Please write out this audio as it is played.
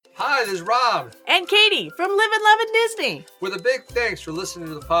Hi, this is Rob. And Katie from Live and Love in Disney. With a big thanks for listening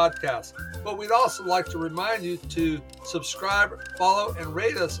to the podcast. But we'd also like to remind you to subscribe, follow, and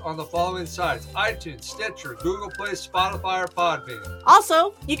rate us on the following sites: iTunes, Stitcher, Google Play, Spotify, or Podbean.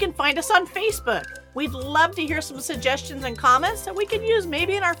 Also, you can find us on Facebook. We'd love to hear some suggestions and comments that we can use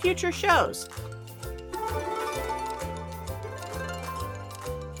maybe in our future shows.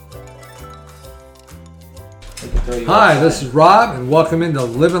 Hi, this is Rob, and welcome into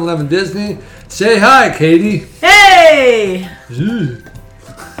Live and Love in Disney. Say hi, Katie. Hey!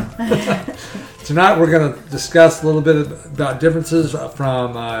 Tonight we're going to discuss a little bit about differences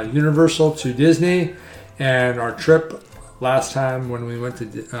from Universal to Disney and our trip last time when we went to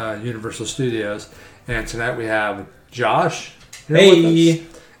Universal Studios. And tonight we have Josh here with us.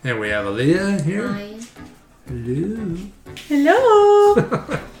 And we have Aaliyah here. Hi.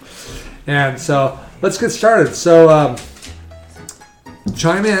 Hello! And so let's get started. So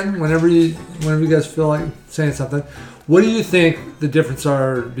chime in whenever you guys feel like saying something. What do you think the difference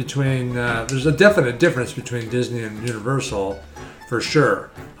are between? There's a definite difference between Disney and Universal, for sure.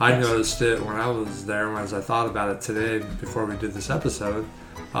 I noticed it when I was there. As I thought about it today before we did this episode,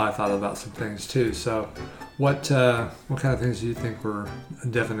 I thought about some things too. So, what kind of things do you think were a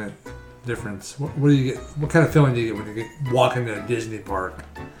definite difference? What do you get? What kind of feeling do you get when you walk into a Disney park?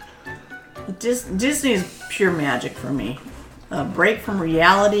 Disney is pure magic for me. A break from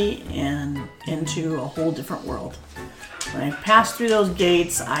reality and into a whole different world. When I pass through those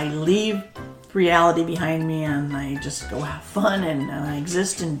gates, I leave reality behind me and I just go have fun and I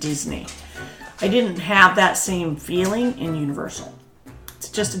exist in Disney. I didn't have that same feeling in Universal. It's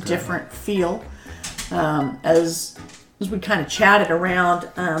just a different feel. As we kind of chatted around,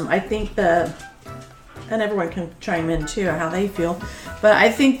 I think and everyone can chime in too how they feel, but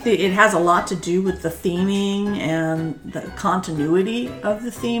I think that it has a lot to do with the theming and the continuity of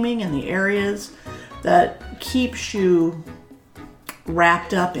the theming and the areas that keeps you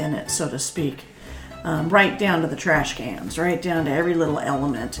wrapped up in it, so to speak. Right down to the trash cans, right down to every little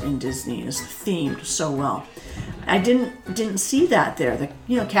element in Disney is themed so well. I didn't see that there.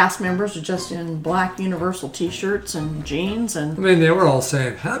 The cast members are just in black Universal T-shirts and jeans, and I mean, they were all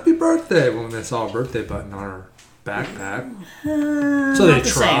saying "Happy Birthday" when they saw a birthday button on her backpack. So they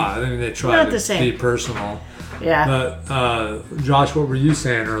try. I mean, they try to be personal. Yeah. But Josh, what were you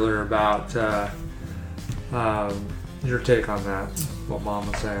saying earlier about your take on that? What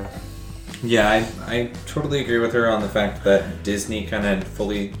Mom was saying. Yeah, I totally agree with her on the fact that Disney kind of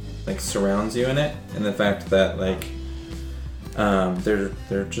fully surrounds you in it, and the fact that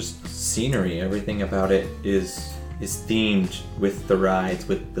they're just scenery. Everything about it is themed with the rides,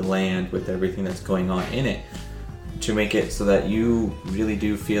 with the land, with everything that's going on in it, to make it so that you really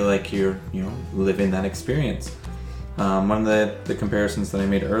do feel like you're living that experience. One of the comparisons that I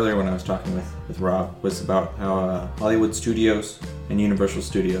made earlier when I was talking with Rob was about how Hollywood Studios and Universal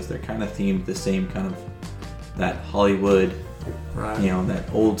Studios, they're kind of themed the same kind of that Hollywood, right. That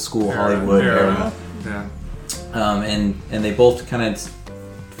old school Hollywood era. Yeah. And they both kind of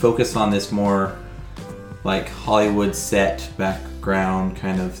focus on this more like Hollywood set background,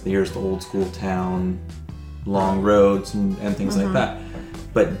 kind of here's the old school town, long roads and things like that.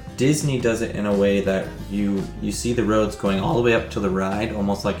 But Disney does it in a way that you see the roads going all the way up to the ride,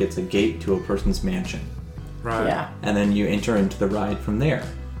 almost like it's a gate to a person's mansion. Right. Yeah. And then you enter into the ride from there.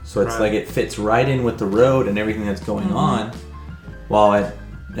 So it's like it fits right in with the road and everything that's going on. While at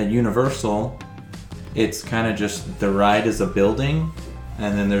Universal, it's kind of just the ride is a building,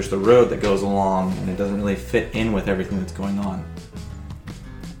 and then there's the road that goes along, and it doesn't really fit in with everything that's going on.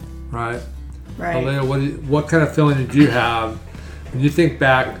 Right. Right. Aaliyah, what kind of feeling did you have when you think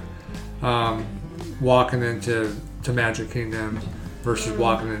back, walking into Magic Kingdom versus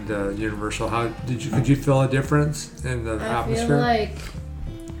walking into Universal? Could you feel a difference in the atmosphere? I feel like,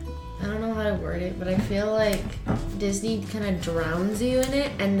 I don't know how to word it, but I feel like Disney kind of drowns you in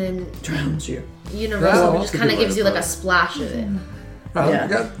it, and then drowns you. Universal just kind of gives you a splash of it.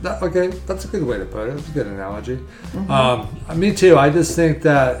 Okay, that's a good way to put it. That's a good analogy. Me too. I just think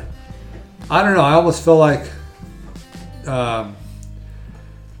that, I don't know, I almost feel like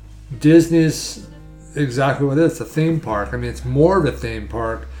Disney's exactly what it is. It's a theme park. I mean, it's more of a theme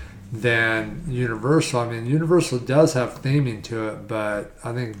park than Universal. I mean, Universal does have theming to it, but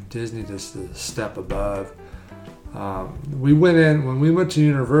I think Disney just is a step above. When we went to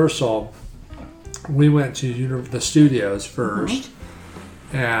Universal, we went to the studios first,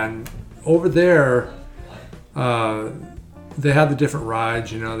 and over there, they had the different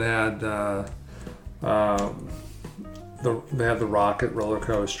rides. They had they have the Rocket roller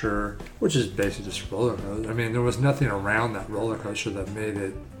coaster, which is basically just a roller coaster. I mean, there was nothing around that roller coaster that made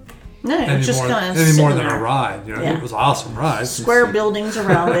it No, it's just kind of any more than there. a ride. You know, Yeah. it was an awesome ride. Square buildings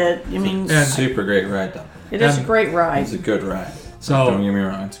around it. I mean, And- Super great ride though. it is a and- great ride. It's a good ride. So- Don't get me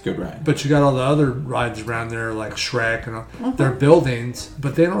wrong, it's a good ride. But you got all the other rides around there, like Shrek, and all. Mm-hmm. They're buildings,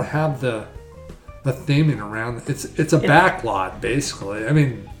 but they don't have the theming around. It's a back lot basically. I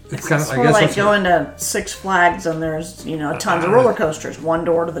mean, it's kind of It's I more guess like that's what- going to Six Flags and there's tons of roller coasters. One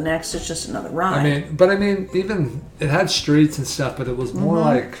door to the next, it's just another ride. I mean, even it had streets and stuff, but it was more Mm-hmm.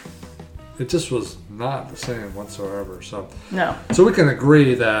 like it just was not the same whatsoever. So No. we can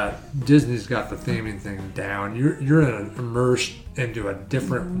agree that Disney's got the theming thing down. You're immersed into a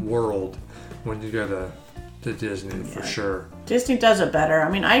different world when you go to Disney for sure. Disney does it better. I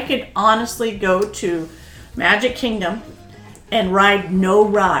mean, I could honestly go to Magic Kingdom and ride no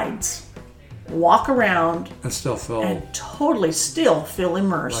rides, walk around, And still feel and totally still feel like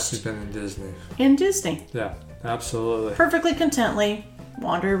immersed you've been in Disney. in Disney. Yeah, absolutely. Perfectly contently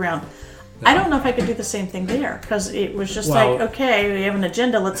wander around. I don't know if I could do the same thing there because it was just Well- like, okay, we have an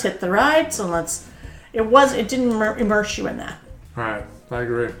agenda. Let's hit the rides and let's. It didn't immerse you in that. All right, I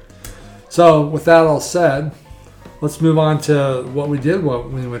agree. So with that all said, let's move on to what we did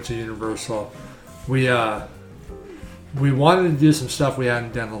when we went to Universal. We wanted to do some stuff we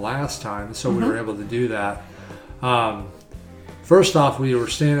hadn't done the last time, so we were able to do that. First off, we were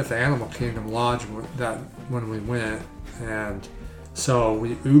staying at the Animal Kingdom Lodge when we went, and so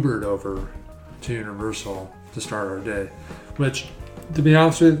we Ubered over to Universal to start our day. Which, to be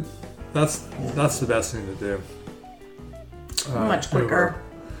honest with you, that's the best thing to do. Much quicker. Uber.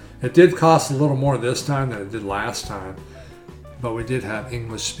 It did cost a little more this time than it did last time, but we did have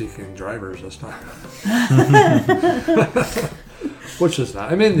English-speaking drivers this time. Which is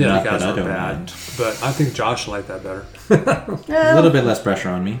not. I mean, the Not other guys that I were don't bad, mind. but I think Josh liked that better. A little bit less pressure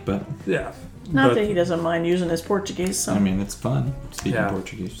on me, but Yeah. Not But- that he doesn't mind using his Portuguese. So. I mean, it's fun speaking Yeah.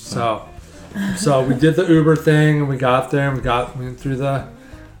 Portuguese. So we did the Uber thing, and we got there, and we went through the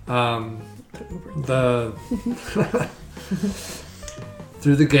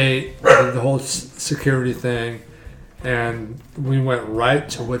through the gate, did the whole security thing, and we went right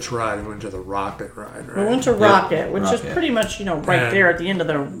to which ride? We went to the Rocket ride, right? We went to Rocket, which is Rocket. pretty much right And- there at the end of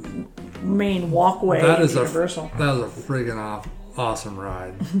the main walkway That at is Universal. that was a friggin' awesome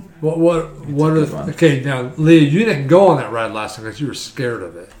ride. What are good one. okay? Now, Leah, you didn't go on that ride last time because you were scared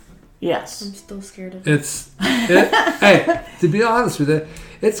of it. Yes. I'm still scared of it. Hey, to be honest with you,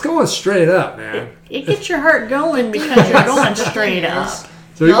 it's going straight up, man. It gets your heart going because you're going straight up.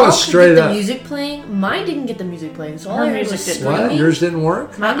 So you're going Y'all could straight get the up. music playing. Mine didn't get the music playing, so all Her I heard music was didn't. What? screaming. Yours didn't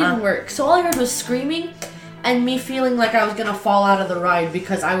work? Mine didn't work. So all I heard was screaming, and me feeling like I was gonna fall out of the ride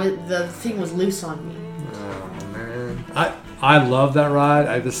because the thing was loose on me. Oh man, I love that ride.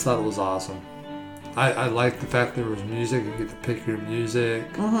 I just thought it was awesome. I like the fact there was music. You get to pick your music,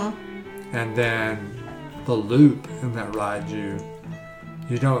 and then the loop in that ride. You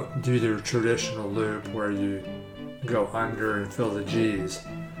don't do the traditional loop where you go under and fill the G's.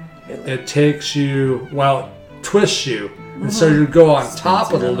 It takes you, twists you, and so you go on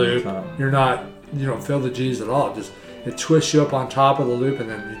top of the it on loop. top. You don't fill the G's at all. It twists you up on top of the loop, and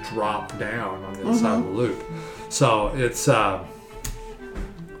then you drop down on the other side of the loop. So it's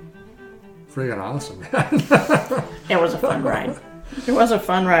friggin' awesome. It was a fun ride. It was a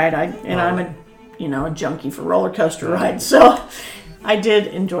fun ride. I'm a junkie for roller coaster rides, so I did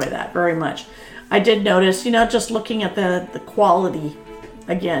enjoy that very much. I did notice, just looking at the quality.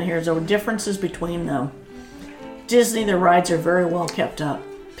 Again, here's the differences between them. Disney, the rides are very well kept up.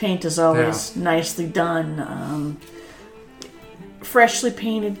 Paint is always nicely done. Freshly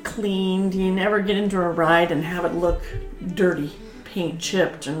painted, cleaned. You never get into a ride and have it look dirty, paint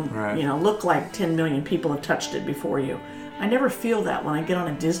chipped, and look like 10 million people have touched it before you. I never feel that when I get on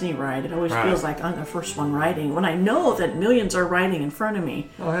a Disney ride. It always feels like I'm the first one riding when I know that millions are riding in front of me.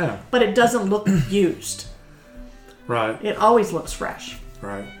 Oh yeah, But it doesn't look used. right, It always looks fresh.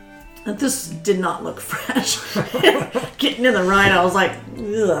 right. And this did not look fresh. Getting in the ride, I was like,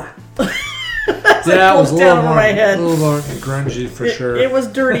 ugh. Yeah, it was a down little over more, my head. a little more grungy for sure. It was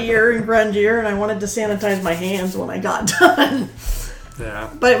dirtier and grungier, and I wanted to sanitize my hands when I got done.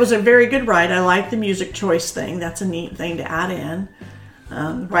 Yeah, But it was a very good ride. I like the music choice thing. That's a neat thing to add in.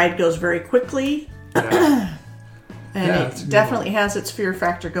 The ride goes very quickly, yeah. and Yeah, it's a it good definitely has its fear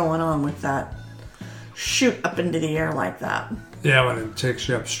factor going on with that shoot up into the air like that. Yeah, when it takes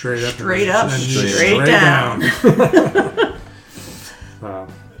you up straight up, Straight and up, then you straight down. Wow,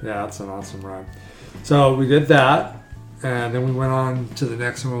 yeah, that's an awesome ride. So we did that, and then we went on to the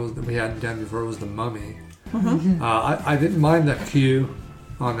next one that we hadn't done before. It was the Mummy. I didn't mind the queue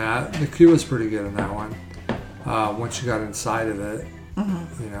on that. The queue was pretty good on that one. Once you got inside of it,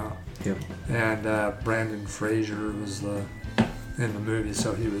 You know, Yep. and Brandon Fraser was in the movie,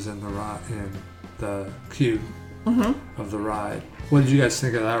 so he was in the queue of the ride. What did you guys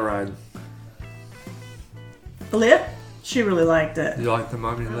think of that ride? Lip, she really liked it. You like the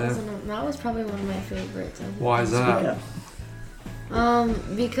Mummy Live? That was probably one of my favorites. Why is that?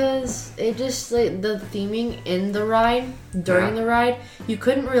 Because it just like the theming in the ride during the ride, you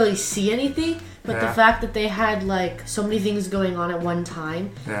couldn't really see anything, but the fact that they had like so many things going on at one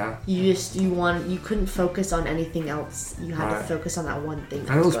time, you couldn't focus on anything else. You had to focus on that one thing.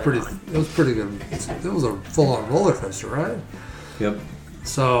 And it was pretty good. It was a full-on roller coaster, right? Yep.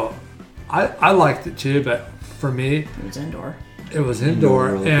 So I liked it too, but for me, It was indoor. it was indoor,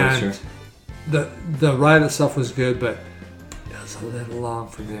 roller and coaster. the ride itself was good, but it was a little long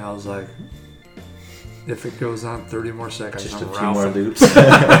for me. I was like, if it goes on 30 more seconds, Just I'm a few more ralphing. loops.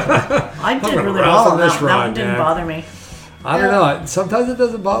 I did gonna really ralph well on on this that. That ride, one didn't man. bother me. I don't know. Sometimes it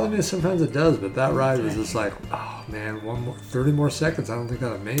doesn't bother me. Sometimes it does. But that ride was just like, oh man, 30 more seconds. I don't think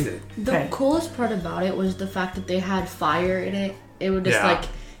I'd have made it. The Okay. coolest part about it was the fact that they had fire in it. It would just Yeah. like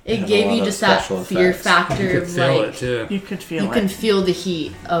it had a gave lot you of just that special fear effects. You factor could of feel like it too. You could feel you it. can feel the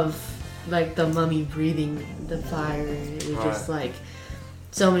heat of like the mummy breathing the fire, and it was just like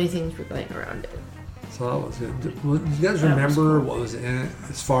so many things were going around it. So that was good. Do you guys That was remember what was in it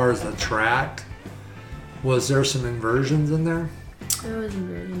as far as the track? Was there some inversions in there? There was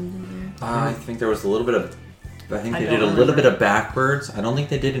inversions in there. I think there was a little bit of. I think I they don't did a little bit remember. of backwards. I don't think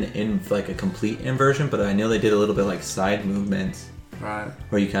they did like a complete inversion, but I know they did a little bit like side movements Right.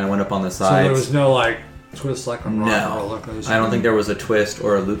 where you kind of went up on the So sides. there was no like twist like a rock and roller No, coaster. I don't think there was a twist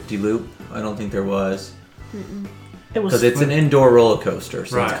or a loop-de-loop. I don't think there was. It was Because it's an indoor roller coaster,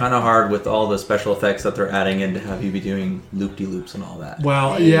 so it's Right. kind of hard with all the special effects that they're adding in to have you be doing loop-de-loops and all that.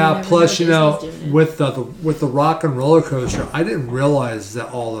 Well, Hey, you yeah. never Plus, know you know, Disney's doing it. with the rock and roller coaster, I didn't realize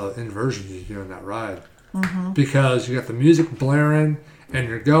that all the inversions you do in that ride because you got the music blaring and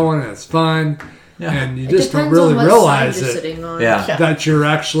you're going and it's fun, Yeah. and you It just don't depends really on what realize side you're it sitting on. Yeah. that you're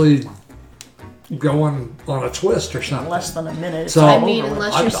actually going on a twist or something. less than a minute. It's So- all I mean, over with.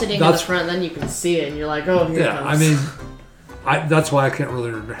 unless you're sitting in the that's- front, then you can see it, and you're like, oh, here it Yeah, comes. I mean, that's why I can't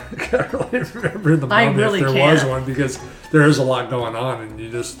really remember, the I moment really if there was can't. one, because there is a lot going on, and you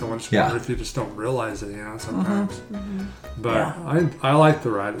just don't Yeah. wonder if you just don't realize it, you know, sometimes. But Yeah. I liked the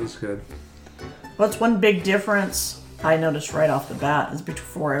ride; it was good. What's one big difference I noticed right off the bat is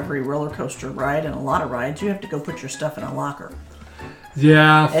before every roller coaster ride and a lot of rides, you have to go put your stuff in a locker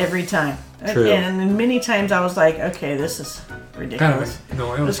Yeah, every time. True. And many times I was like, okay, this is kind ridiculous. of.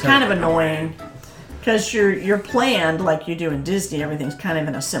 No, It was kind of annoying because you're planned like you do in Disney. Everything's kind of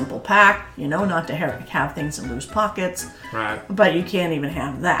in a simple pack, you know, not to have things in loose pockets. Right. But you can't even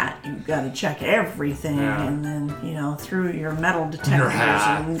have that. You've got to check everything, Yeah. and then through your metal detectors Your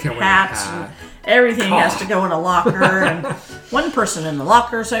hat. and Can't wear your hats, hat. and everything has to go in a locker, and one person in the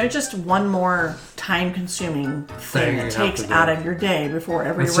locker. So it's just one more time-consuming thing you that have takes to do. out of your day before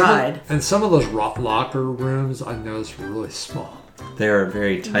every And ride. some of those locker rooms I noticed were really small. They are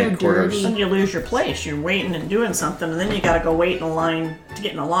very They're tight quarters. dirty. Then you lose your place. You're waiting and doing something, and then you got to go wait in a line to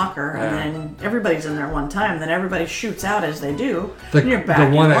get in a locker, Yeah. and then everybody's in there one time. Then everybody shoots out as they do, The, and you're back the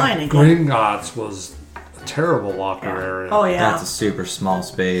in one line at again. Gringotts was a terrible locker area. Oh yeah. That's a super small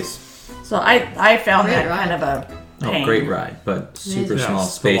space. So I found Great that ride. kind of a pain. Oh, great ride, but super Yeah, small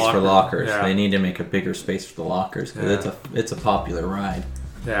it's the space for locker, lockers. yeah. They need to make a bigger space for the lockers because Yeah. it's a popular ride.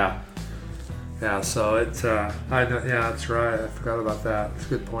 Yeah. Yeah, so it's, I know, yeah, that's right. I forgot about that. It's a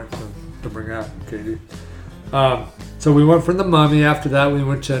good point to bring up, Katie. So we went from the Mummy. After that, we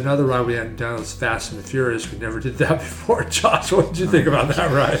went to another ride we hadn't done. It was Fast and the Furious. We never did that before. Josh, what did you think about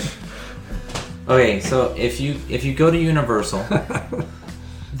that ride? Okay, so if you go to Universal,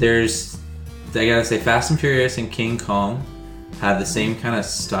 there's I gotta say Fast and Furious and King Kong have the same kind of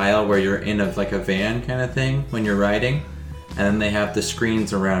style where you're in a van kind of thing when you're riding, and then they have the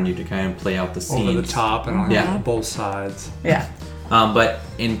screens around you to kind of play out the scenes. Over the top and on Yeah. both sides. Yeah. But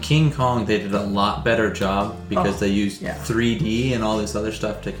in King Kong, they did a lot better job because they used yeah. 3D and all this other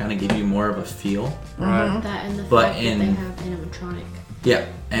stuff to kind of give you more of a feel. Right. That and the But fact that they in- have animatronic Yeah,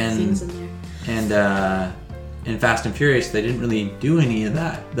 and things in there. And in Fast and Furious, they didn't really do any of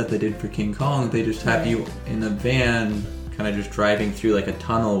that they did for King Kong. They just have you in a van, kind of just driving through like a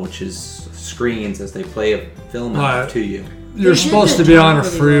tunnel, which is screens as they play a film Right. to you. You're did supposed the to be on a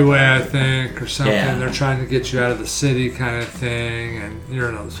tunnel really freeway, well. I think, or something. Yeah. They're trying to get you out of the city kind of thing. And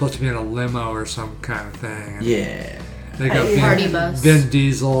you're supposed to be in a limo or some kind of thing. And Yeah. They got Party bus. Vin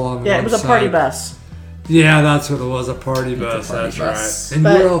Diesel on Yeah, one it was a side. party bus. Yeah, that's what it was, a party bus. party That's bus. right. And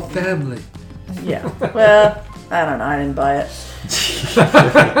But- we're all family. Yeah. Well, I don't know. I didn't buy it.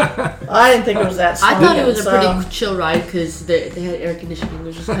 I didn't think it was that I slow. thought it was a so- pretty chill ride because they had air conditioning. It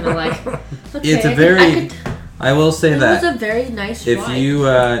was just kind of like, okay, It's a very. I will say It that was a very nice if ride.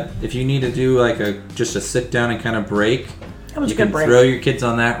 you need to do like just a sit down and kind of break, That was you a good can break. throw your kids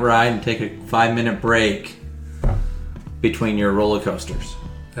on that ride and take a 5-minute break between your roller coasters.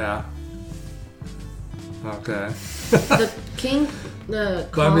 Yeah. Okay. the But I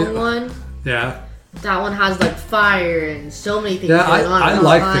Kong mean- one, Yeah. that one has like fire and so many things Yeah, going on. I at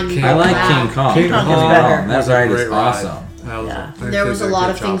like one the time. King. I like Wow. King Kong. King Don't get me Kong wrong, was that a ride is great ride. awesome. That was Yeah. There was a lot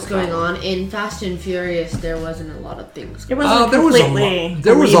of things going going on. In Fast and Furious, there wasn't a lot of things. It Going wasn't there was a completely. lot.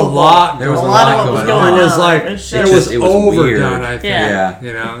 There was a believable. lot. There was A a lot lot of what was going going on. It was on. like It's it just- was it was overdone. weird. I think. Yeah.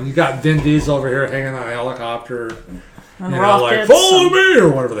 You know, you got Vin Diesel over here hanging on a helicopter. and You know, like rockets follow and- me or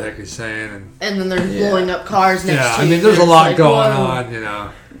whatever the heck he's saying. And then they're Yeah. blowing up cars next Yeah, to I you. mean, there's a It's lot like, going whoa. on. You know.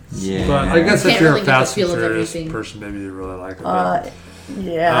 Yeah. But I guess You if can't you're really a get the Fast and feel of Furious everything. person, maybe you really like it.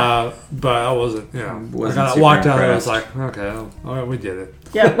 Yeah. But I wasn't, you know, Wasn't I super walked out and I was impressed. like, okay, all right, we did it.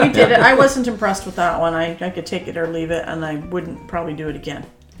 Yeah, we did it. I wasn't impressed with that one. I could take it or leave it, and I wouldn't probably do it again.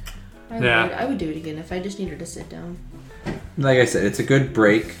 Yeah. I would do it again if I just needed to sit down. Like I said, it's a good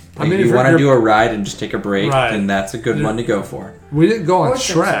break. I mean, if if you want you're- to do a ride and just take a break, Right. then that's a good Yeah. one to go for. We didn't go on Or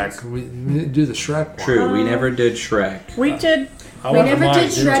Shrek. Simpsons. We didn't do the Shrek one. True, we never did Shrek. We did. I We wouldn't never mind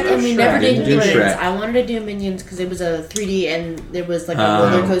did doing Shrek and we Shrek. never did Didn't do Minions. Shrek. I wanted to do Minions because it was a 3D and it was like a Oh.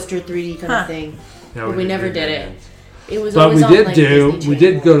 roller coaster 3D kind Huh. of thing. Yeah, But we didn't never do did it. Minions. It was But always we on, did like, do. Disney We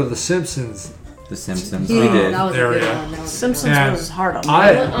did Channel. go to the Simpsons. The Simpsons, Yeah, we did. That was a Area. good one. That was a good Simpsons And was hard on me.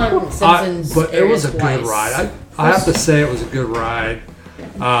 I- one. I went on Simpsons. but it was a area good twice. ride. I have to say it was a good ride.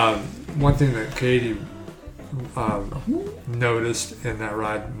 One thing that Katie noticed in that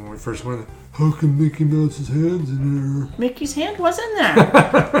ride when we first went, how come Mickey Mouse's hands in there? Mickey's hand was in there.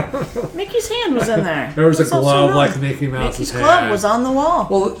 Mickey's hand was in there. There was a What's also glove wrong? like Mickey Mouse's Mickey's hand. glove was on the wall.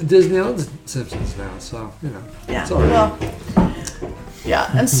 Well, Disney owns Simpsons now, so you know. Yeah. It's all right. Well. Yeah,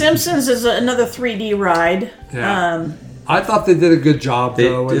 and Simpsons is another 3D ride. Yeah. I thought they did a good job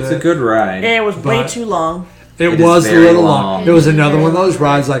though. with It's it. a good ride. It was way But- too long. It It is was a very little long. long. It was another one of those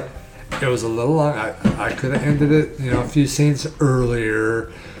rides. Like it was a little long. I could have ended it, you know, a few scenes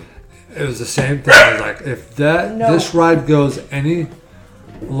earlier. It was the same thing. I was like, if this ride goes any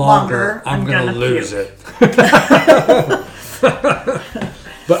longer, I'm gonna lose it.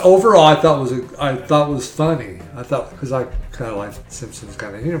 But overall, I thought it was funny. I thought because I kind of like Simpsons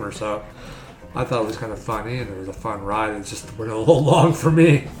kind of humor, so I thought it was kind of funny and it was a fun ride. It just went a little long for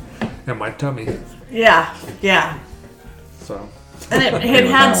me and my tummy. Yeah, yeah. So And it with had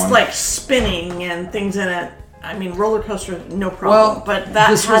that one. like spinning and things in it. I mean, roller coaster, no problem. Well, but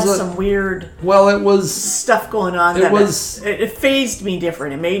that this had was a- some weird well, it was. stuff going on. It That was- it phased me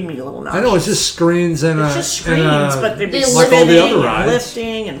different. It made me a little nauseous. I know it's just screens and It's just screens, but they'd be They like all spinning the other and rides.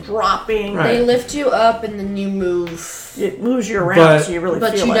 lifting and dropping. Right. They lift you up and then you move. It moves you around, But- so you really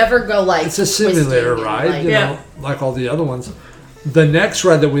But feel you it. never go like It's a twisting simulator and, ride, like- you Yeah. know, like all the other ones. The next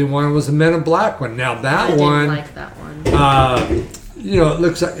ride that we wanted was the Men in Black one. Now I that didn't one, like that one. you know, it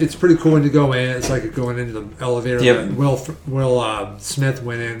looks like it's pretty cool when you go in. It's like going into the elevator Yep. that Will Smith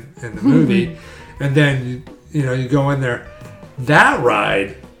went in the movie, and then you know you go in there. That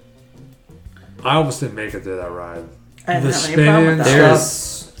ride, I almost didn't make it to that ride. I didn't The have any problem with spin that.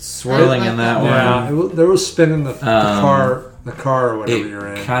 There's swirling I like in that that one. Yeah, there was spinning the car or whatever you're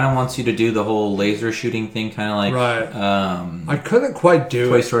It in. kind of wants you to do the whole laser shooting thing, kind of like Right. I couldn't quite do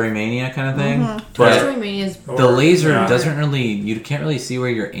Toy it. Story Mania kind of thing. Toy But Story Mania is the laser Yeah. doesn't really, you can't really see where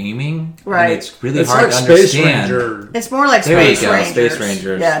you're aiming. Right. And it's really It's hard like to Space understand. Ranger. It's more like There you Space go, Rangers. Space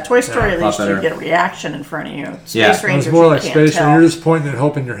Rangers. Yeah, Toy Story Yeah, at a lot least you better. get a reaction in front of you. Space Yeah. It was It Rangers was more you like can't Space tell. Ranger. You're just pointing and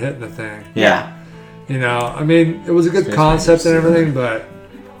hoping you're hitting the thing. Yeah. You know, I mean, it was a good Space concept and Rangers. everything, but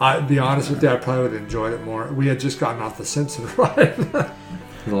I'd be honest with you, I probably would have enjoyed it more. We had just gotten off the Simpsons ride.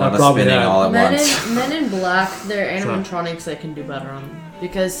 A lot I of probably spinning had- all at Men once. Men in Black, their animatronics I can do better on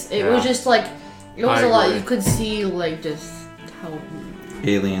because it Yeah. was just like it was I a lot. agree. You could see like just how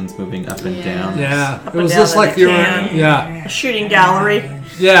Aliens moving up and Yeah. down. Yeah, Up it was and down just in like the you were. can. Yeah, A shooting gallery.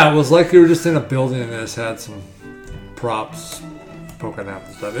 yeah, it was like you were just in a building that just had some props poking out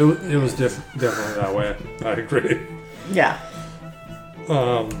and stuff. It was definitely that way. I agree. Yeah.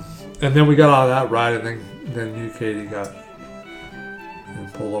 And then we got out of that ride, and then you, Katie, got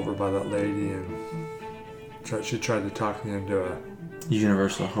pulled over by that lady, and she tried to talk me into a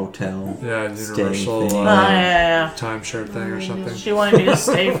Universal Hotel. Universal thing. Yeah. timeshare thing or something. She wanted me to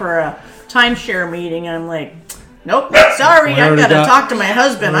stay for a timeshare meeting. I'm like, nope, sorry, We I already gotta got- talk to my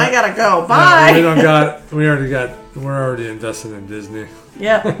husband. I gotta go. No, Bye. we're already invested in Disney.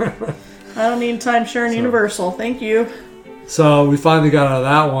 Yep. I don't need timeshare and Universal. Thank you. So we finally got out of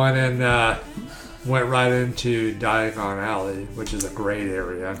that one and went right into Diagon Alley, which is a great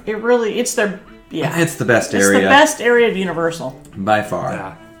area. It's the best area. It's the best area of Universal. By far.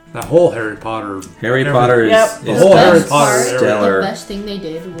 Yeah. The whole Harry Potter. Harry Potter is the whole Harry Potter stellar. The best thing they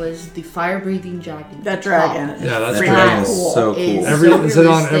did was the fire-breathing dragon. That dragon. Yeah, that's pretty dragon cool. is so cool. Is it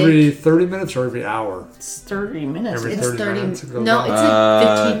on every 30 minutes or every hour? It's 30 minutes. Every It's 30 minutes it goes No, on? it's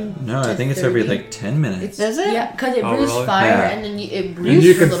like 15. No, I to think it's every 30. like 10 minutes. Is it? Yeah, because it Oh, breathes really? fire Yeah. and then it And breathes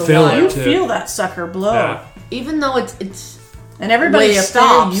you for a can little feel while. it. You too. feel that sucker blow. Yeah. Even though it's And everybody way up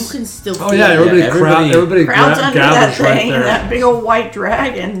stops. there, you can still feel Oh yeah, it. everybody crowds under that gathers thing, right and there. that big old white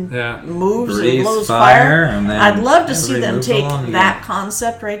dragon Yeah. moves and Breathes blows fire, and then I'd love to see everybody them moves take along that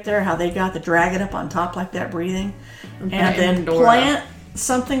concept right there, how they got the dragon up on top like that breathing, and put it in then Pandora. plant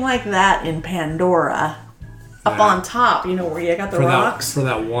something like that in Pandora up Yeah. on top, where you got the rocks. For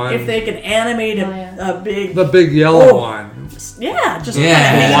that one. If they could animate yeah. a big, the big yellow Oh, one. just Yeah. kind of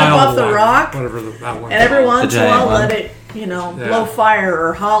hang Wild above the one, rock, Whatever that one and every is. once in a giant while one. let it, blow fire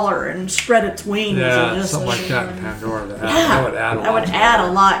or holler and spread its wings Yeah, and just something like that in Pandora. That would add a lot. that would add a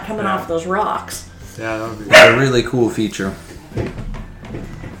lot coming Yeah. off those rocks. Yeah, that would be It's a really cool feature.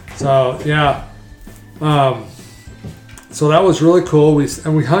 So yeah, so that was really cool.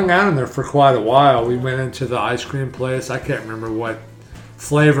 We hung out in there for quite a while. We went into the ice cream place. I can't remember what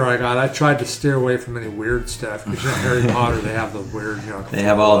flavor I got. I tried to steer away from any weird stuff because Harry Potter they have the weird. They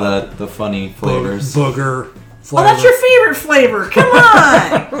have all the funny flavors. Booger. Oh, Flavor. that's your favorite flavor. Come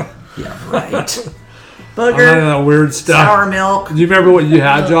on. Yeah, right. I'm Booger, not that weird stuff. sour milk. Do you remember what you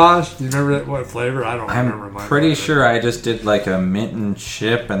had, Josh? Do you remember what flavor? I don't remember. I'm my pretty flavor. sure I just did like a mint and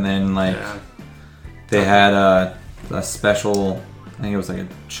chip, and then like Yeah. they had a special. I think it was like a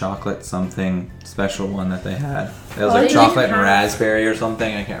chocolate something special one that they had. It was Oh, like they chocolate didn't and have- raspberry or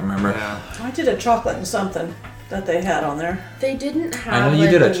something. I can't remember. Yeah. I did a chocolate and something that they had on there. They didn't have. I know you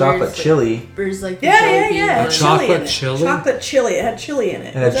like, did a the chocolate weird chili. flavors, like the Yeah. Jollibee It had ones. chocolate chili in it. chili? Chocolate chili. It had chili in it.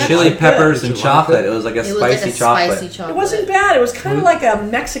 It had was chili actually peppers good. and Did you like chocolate. it? It was like a It was spicy like a chocolate. spicy chocolate. It wasn't bad. It was kind of like a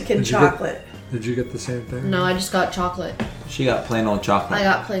Mexican Did you get- chocolate. Did you get the same thing? No, I just got chocolate. She got plain old chocolate. I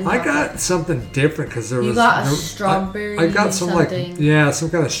got plain. I chocolate. got something different because there was. You got a there- strawberry I got some something. some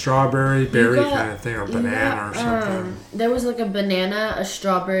kind of strawberry berry got- kind of thing, or You banana got, or something. There was like a banana, a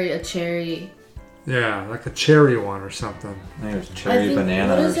strawberry, a cherry. Yeah, like a cherry one or something. I think it was I cherry think-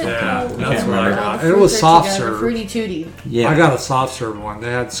 banana what or is it something. Yeah, called? that's can't what I remember. got. All the And it was fruits are soft together, serve. Fruity Tooty. Yeah. I got a soft serve one.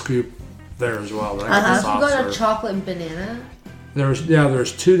 They had scoop there as well. But I got Uh-huh. the You soft got a serve. chocolate and banana.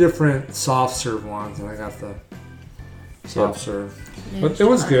 There's two different soft serve ones, and I got the soft serve. But it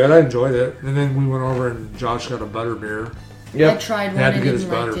was good. I enjoyed it. And then we went over and Josh got a butter beer. I tried He one. had I to get his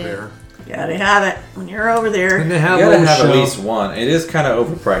didn't butter like it. beer. Gotta have it when you're over there. And they You have gotta little have show. at least one. It is kind of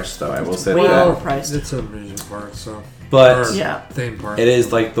overpriced, though. I will say Way that. overpriced. It's an amusement park, so. But or Yeah. theme park. it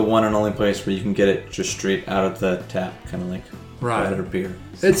is like the one and only place where you can get it just straight out of the tap, kind of like Right. butter beer.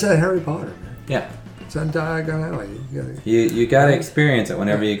 It's at Harry Potter, man. Yeah, It's on Diagon Alley. You gotta, you gotta experience it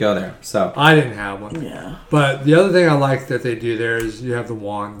whenever you go there. So I didn't have one. Yeah. But the other thing I like that they do there is you have the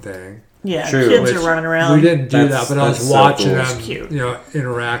wand thing. Yeah. True. Kids which are running around. We didn't do That's- that, but I was that's so watching cool. them, It's cute.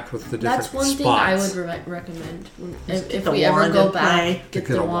 interact with the different That's one spots. thing I would recommend if the we ever wand go and back. play. Get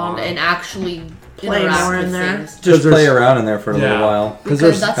Get the a wand wand. and actually Play interact more in with there. things. just there's- play around in there for a Yeah. little while. Because Because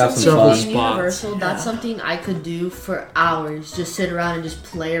there's that's have some something several in spots. Universal. That's Yeah. something I could do for hours. Just sit around and just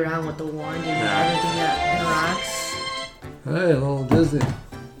play around with the wand and Yeah. everything that interacts. Hey, a little Disney.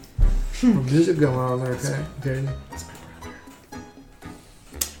 Some music going on there, okay?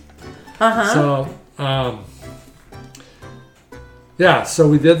 Uh-huh. So, yeah, so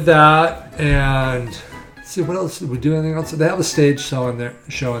we did that, and let's see what else did we do? Anything else? They have a stage show in there.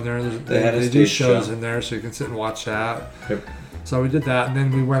 They had a They do stage shows show. in there, so you can sit and watch that. Yep. So we did that, and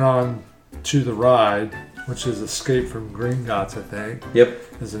then we went on to the ride, which is Escape from Gringotts, I think Yep.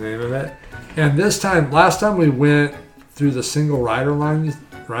 is the name of it. And last time we went through the single rider line,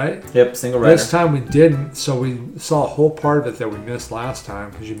 right? Yep. Single rider. This time we didn't, so we saw a whole part of it that we missed last time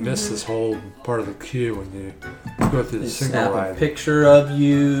because you missed this whole part of the queue when you go through the They single snap a ride. picture of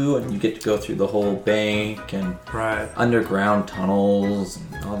you, and you get to go through the whole bank and Right. underground tunnels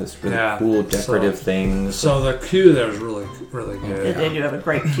and all this really Yeah, cool decorative things. So the queue there is really, really Yeah, good. they do have a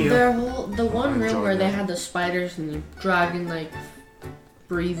great queue. The one room enjoyed where they it. had the spiders and the dragon like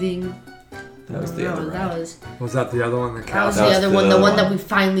breathing. That was the other that ride. Was that the other one? The That was castle? the That was other one. the The one one. that we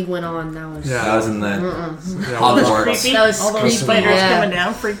finally went on. That was. Yeah. That was in the Mm-mm. Yeah, All those Hogwarts. creepy, That was all those creepy, spiders yeah. coming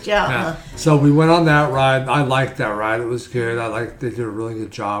down freaked you out. Yeah. Huh? So we went on that ride. I liked that ride. It was good. They did a really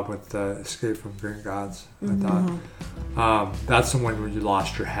good job with the Escape from Gringotts. I thought that's the one where you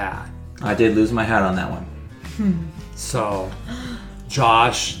lost your hat. I did lose my hat on that one. So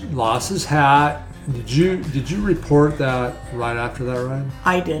Josh lost his hat. Did you report that right after that ride?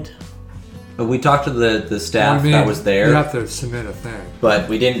 I did. We talked to the staff that was there. You have to submit a thing. But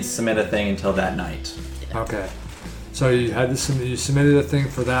we didn't submit a thing until that night. Okay. So you had to submitted a thing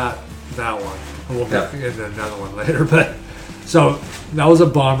for that one. We'll get into another one later. But so that was a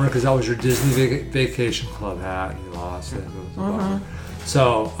bummer because that was your Disney Vacation Club hat and you lost it. It was a bummer.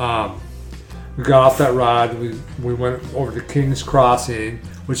 So we got off that ride. We went over to King's Crossing,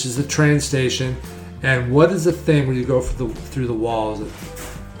 which is the train station. And what is the thing when you go through the walls?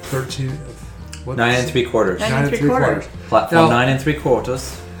 13. 9 3/4. 9 3/4. Platform 9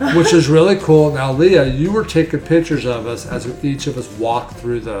 3/4. Which is really cool. Now, Leah, you were taking pictures of us as each of us walked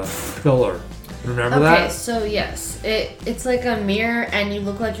through the pillar. Remember that? Okay, so yes, it's like a mirror, and you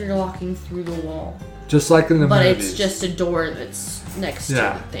look like you're walking through the wall. Just like in the movies. But it's just a door that's next to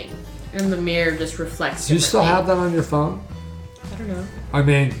the thing, and the mirror just reflects. Do you still have that on your phone? I don't know. I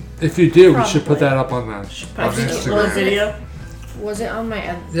mean, if you do, we should put Probably. that up on Little Instagram. video. Was it on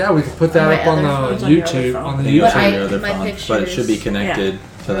my? Yeah, we could put that On my up on other the phone. On your other YouTube. phone. On the I think it's YouTube. on your other my phone, pictures. but it should be connected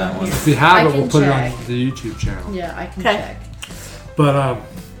to that one. If we have I it, we'll can put check. it on the YouTube channel. Yeah, I can Okay. check. But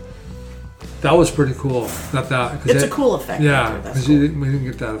that was pretty cool. It's a cool effect. Yeah, That's because cool. we didn't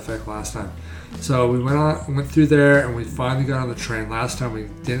get that effect last time. So we went through there, and we finally got on the train. Last time we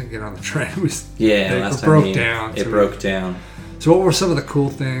didn't get on the train. Last broke time down. it broke down. So what were some of the cool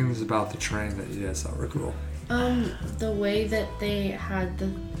things about the train that you guys thought were cool? The way that they had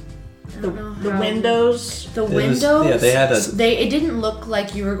the windows. The It was- windows. yeah, they had a. It didn't look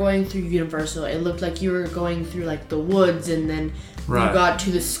like you were going through Universal. It looked like you were going through like the woods, and then Right. you got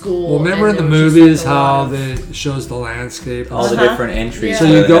to the school. Well, remember in and the there was movies just, like, a how lot of- it shows the landscape? All the different entries. Yeah. So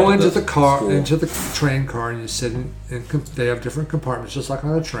that you they go had to into the to car, school. into the train car, and you sit in. They have different compartments, just like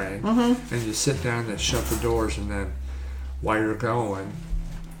on a train. And you sit down and shut the doors, and then while you're going,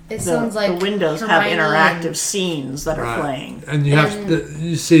 It sounds like the windows have Hermione interactive scenes that are playing. and you have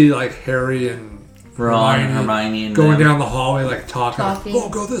you see like Harry and Ron, Hermione, and going them. down the hallway, like talking. Talking. Oh,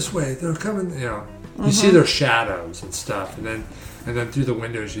 go this way! They're coming. You know, you see their shadows and stuff, and then through the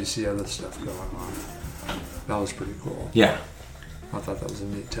windows you see other stuff going on. That was pretty cool. Yeah. I thought that was a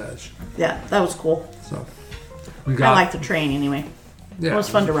neat touch. Yeah, that was cool. So we I like the train anyway. Yeah, It was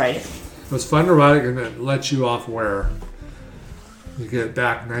fun to ride it. It was fun to ride it, and it lets you off where you get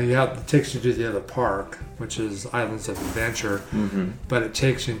back. Now it takes you to the other park, which is Islands of Adventure, but it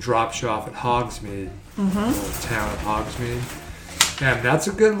takes you and drops you off at Hogsmeade, the little town of Hogsmeade, and that's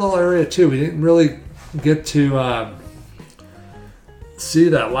a good little area too. We didn't really get to see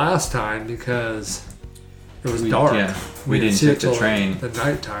that last time because it was dark. Yeah, we didn't see take it the till train. the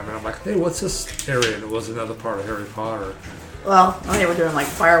nighttime, and I'm like, hey, what's this area? And it was another part of Harry Potter. Well, they were doing like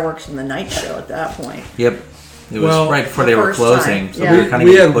fireworks in the night show at that point. Yep. It was Well, right before the they were first closing, time, so yeah. we were kind of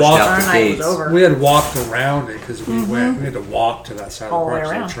We getting had pushed walked- out Our the night was gates. over. We had walked around it because we had to walk to that side of All the the way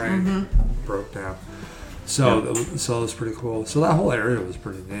park, so around. the train broke down. So it was pretty cool. So that whole area was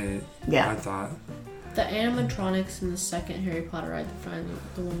pretty neat. Yeah. I thought. The animatronics in the second Harry Potter ride,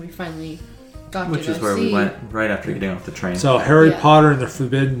 the one we finally got Which to is go where see. we went right after getting off the train. So Harry Yeah. Potter and the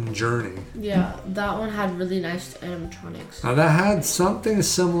Forbidden Journey. Yeah, that one had really nice animatronics. Now that had something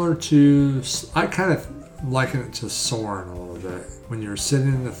similar to. I kind of liken it to Soarin' a little bit. When you're sitting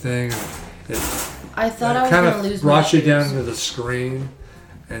in the thing, and it I thought I was kind gonna of lose my brought you shoes. down to the screen,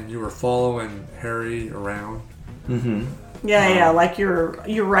 and you were following Harry around. Yeah, like you're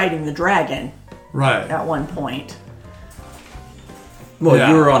riding the dragon Right. at one point. well, yeah.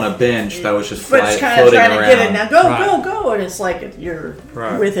 you were on a bench that was just But it's kind of floating trying around. to get it now. Go, Right. go, and it's like you're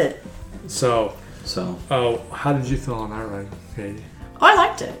Right. with it. So, So how did you feel on that ride, Katie? I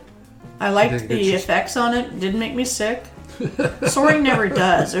liked it. I liked Didn't get the you- effects on it. Didn't make me sick. Soaring never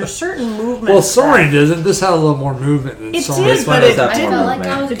does. There's certain movements. Well, Soaring doesn't. This had a little more movement than It Soaring. did, This one but has it that I more felt like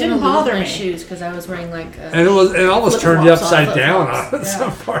movement. I was It gonna didn't lose bother my me. shoes because I was wearing like a. And it almost turned you Flip-flops on, upside down flip-flops. on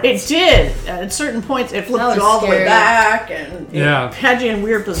some parts. It did. At certain points, it flipped That you was all the way scary. back, and it Yeah. had you in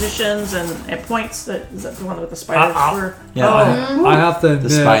weird positions. And at points, is that the one with the spiders were? Yeah. I have to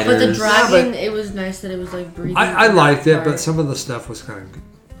admit, spider- But the There's- dragon, it was nice that it was like breathing. I in liked that it, but part. some of the stuff was kind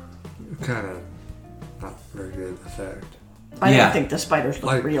of not very good effect. I Yeah. didn't think the spiders looked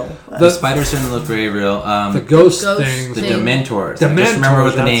Like, real. the- the spiders didn't look very real. The ghost ghost things, The thing. Dementors. Dementors, Just remember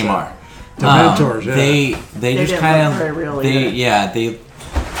what the that's name it. are. Dementors, yeah. They They just didn't kind look very real of they either. they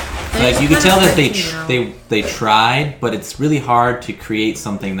They like you could just tell kinda that they freaked me out. they tried, but it's really hard to create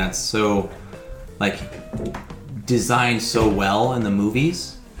something that's so like designed so well in the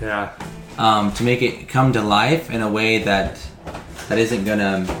movies yeah. to make it come to life in a way that isn't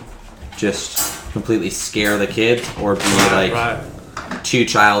gonna just completely scare the kids or be too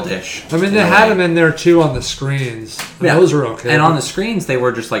childish. I mean, they had them in there too on the screens. Yeah. Those were okay. And on the screens, they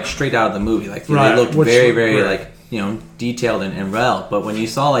were just like straight out of the movie. Like they looked very like, detailed and real. But when you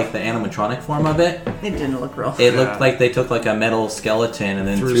saw like the animatronic form of it, it didn't look real. It looked like they took like a metal skeleton and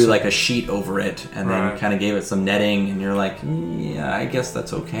then threw like a sheet over it and then kind of gave it some netting. And you're like, yeah, I guess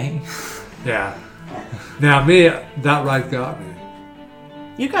that's okay. Yeah. Now me, that ride got me.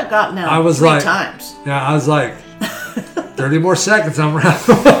 You got gotten out I was 3 like, times. Yeah, I was like, 30 more seconds, I'm Ralph.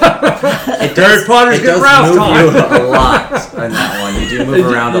 Harry Potter's getting Ralph time. It does move you a lot in that one. You do move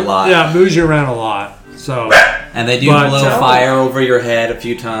around a lot. Yeah, it moves you around a lot. So, and they do blow fire over your head a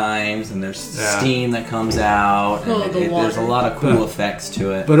few times, and there's steam that comes out. And there's a lot of cool effects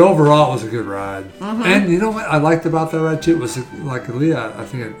to it. But overall, it was a good ride. Mm-hmm. And you know what I liked about that ride too? It was like Leah, I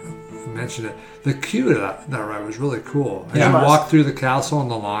think I mentioned it. The queue to that ride was really cool. As you walked through the castle on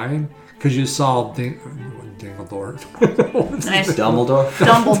the line, because you saw Dingledore. Nice.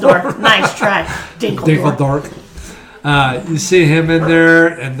 Dumbledore. Nice try. Dingledore. You see him in there,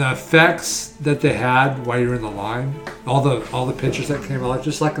 and the effects that they had while you're in the line, all the pictures that came out,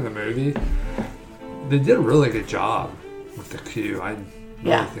 just like in the movie, they did a really good job with the queue. I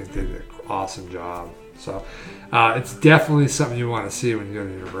really think they did an awesome job. So it's definitely something you want to see when you go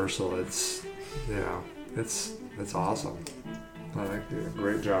to Universal. It's it's awesome. I think they did a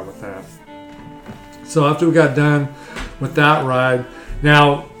great job with that. So after we got done with that ride,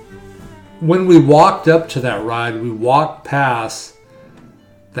 now when we walked up to that ride, we walked past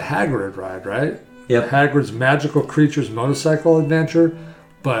the Hagrid ride, right? Yep. Hagrid's Magical Creatures Motorcycle Adventure,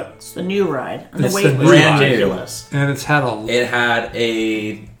 but it's the new ride. And it's the wait the was brand ridiculous. And it had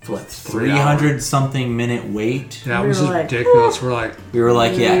a 300 something minute wait. Yeah, it was just ridiculous. We were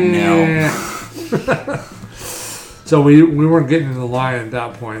like, no. So we weren't getting in the line at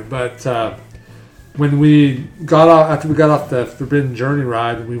that point, but when we got off, after we got off the Forbidden Journey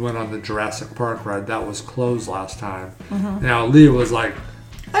ride, we went on the Jurassic Park ride. That was closed last time. Mm-hmm. Now Leah was like,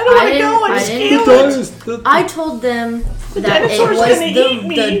 I don't want to go. I told them the that it was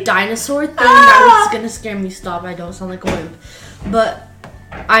the dinosaur thing that was gonna scare me. Stop! I don't sound like a wimp. But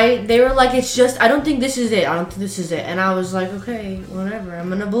they were like, it's just, I don't think this is it. I don't think this is it. And I was like, okay, whatever. I'm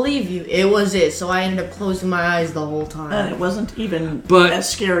gonna believe you. It was it. So I ended up closing my eyes the whole time. And it wasn't even as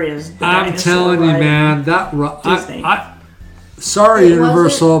scary as the I'm telling you, man, that ride. Sorry, it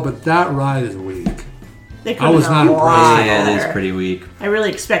Universal, but that ride is weak. I was not impressed. Yeah, it is pretty weak. I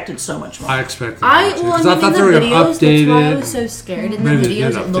really expected so much more. I expected I thought they were going to update it. That's why I was so scared in the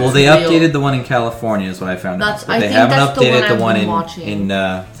videos. Well, they updated the one in California, is what I found out. But they haven't updated the one in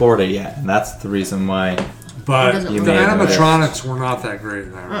Florida yet, and that's the reason why. But the animatronics were not that great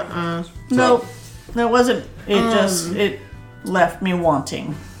in that. No, that wasn't. It left me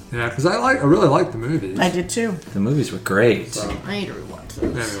wanting. Yeah, because I really liked the movies. I did too. The movies were great. So, I need to rewatch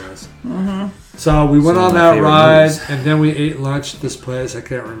those. Anyways. Mm-hmm. So we went on that ride, and then we ate lunch at this place. I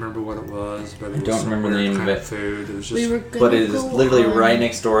can't remember what it was, but I don't remember the name of it. Food. It was just, but it is literally right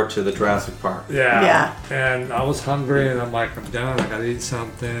next door to the Jurassic Park. Yeah. And I was hungry, and I'm like, I'm done. I gotta eat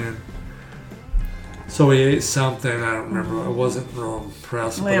something. So we ate something. I don't remember. I wasn't real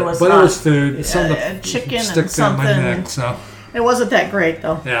impressed, but it was food. Something chicken sticks and something. In my neck. So it wasn't that great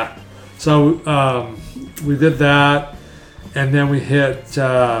though. Yeah. So we did that, and then we hit.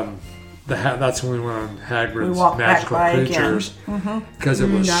 That's when we went on Hagrid's Magical Creatures because it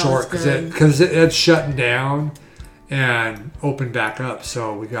was short because it had shut down and opened back up,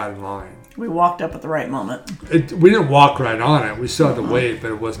 so we got in line. We walked up at the right moment. We didn't walk right on it. We still had to wait,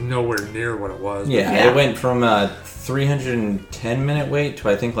 but it was nowhere near what it was. Yeah, it went from a 310-minute wait to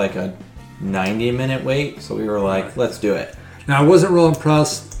I think like a 90-minute wait. So we were like, let's do it. Now I wasn't real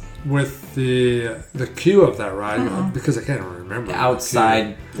impressed with the queue of that ride because I can't even remember.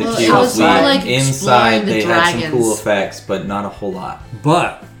 Outside the queue was weird. Inside they had some cool effects, but not a whole lot.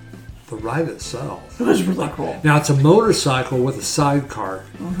 But the ride itself, it was really cool. Now it's a motorcycle with a sidecar.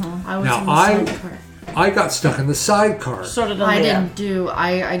 I was in the sidecar. I got stuck in the sidecar. So did I didn't get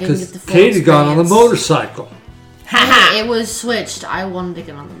the full Katie got on the motorcycle. It was switched. I wanted to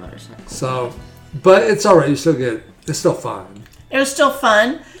get on the motorcycle. So, but it's all right. It's still fun. It was still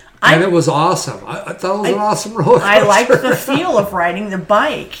fun. And it was awesome. I thought it was an awesome roller coaster. I liked the feel of riding the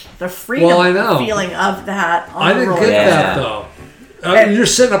bike. The freedom feeling of that on I didn't get that, though. You're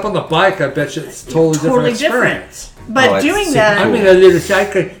sitting up on the bike. I bet you it's totally different experience. But doing that... I'm in a little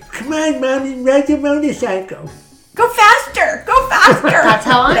cycle. Come on, Mommy, ride your motorcycle. Go faster! Go faster! That's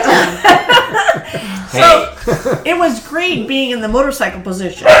how I So, it was great being in the motorcycle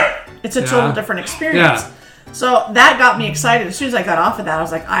position. It's a total different experience. Yeah. So that got me excited. As soon as I got off of that, I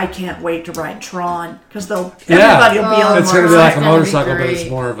was like, I can't wait to ride Tron because Yeah. everybody will be on It's the going to be like a gonna be motorcycle, but it's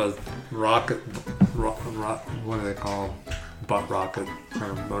great. more of a rocket. What do they call them? Butt rocket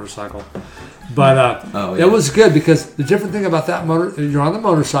kind of motorcycle. But it was good because the different thing about that motor, you're on the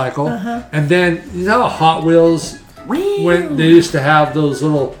motorcycle, and then you know Hot Wheels when they used to have those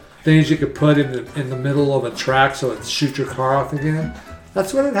little things you could put in the middle of a track so it shoot your car off again.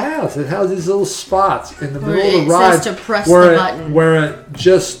 That's what it has. It has these little spots in the Where middle of it the ride says to press where the it, button. where it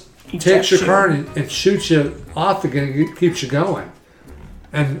just takes Ejects your you. car and shoots you off again. It keeps you going.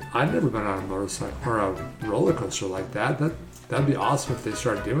 And I've never been on a motorcycle or a roller coaster like that. That'd be awesome if they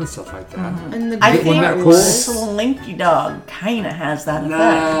started doing stuff like that. And the I good think that part cool? was- Slinky Dog kind of has that effect.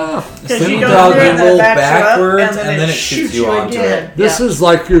 Nah. Because Slinky you go Dog, through you it and then roll it backs you up, backwards, and then it shoots you onto again. it. This Yeah. is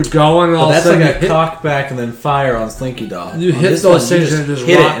like you're going and all Well, of that's a sudden like a you hit, cock back and then fire on Slinky Dog. You On hit this those one, things you and it just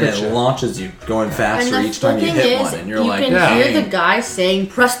hit it and rockets it you. launches you going And faster the, each time the you thing hit is, one, and you're you like, can Yeah. hear the guy saying,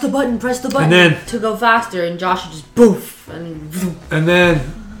 press the button, then- to go faster, and Josh would just poof, and vroom.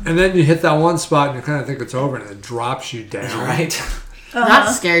 and then you hit that one spot and you kind of think it's over and it drops you down. right. That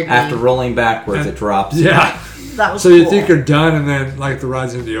scared me. After rolling backwards, it drops. you. Yeah. That was So cool. you think you're done, and then like the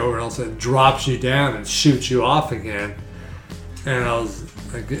ride's gonna be over, and all of a sudden it drops you down and shoots you off again. And I was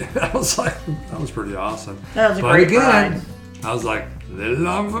like, that was pretty awesome. That was a But great again, ride. I was like, live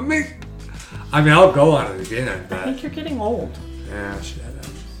long for me. I mean, I'll go on it again, I but think you're getting old. yeah, shit.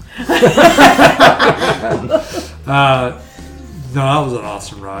 No, that was an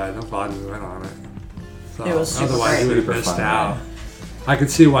awesome ride. I'm glad we went on it. So, It was super otherwise, great. we would have Super missed fun out. ride. I could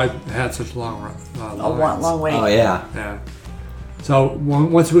see why it had such long lines. Long way. Oh yeah. Yeah. So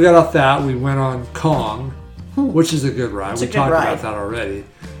once we got off that, we went on Kong, which is a good ride. It's We a good talked ride. about that already,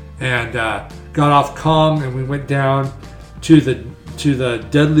 and got off Kong and we went down to the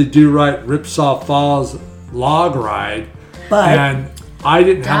Deadly Do Right Ripsaw Falls log ride. But And I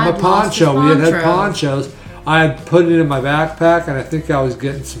didn't have Dad my lost his poncho. We had poncho. ponchos. I had put it in my backpack, and I think I was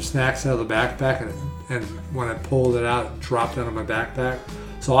getting some snacks out of the backpack, and when I pulled it out, it dropped out of my backpack.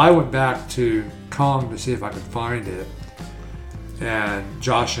 So I went back to Kong to see if I could find it. And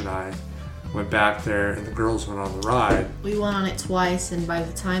Josh and I went back there, and the girls went on the ride. We went on it twice, and by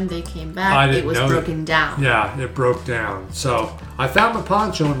the time they came I back, didn't it was know that. broken down. Yeah, it broke down. So I found my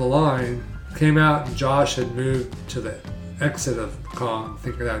poncho in the line, came out, and Josh had moved to the exit of Kong,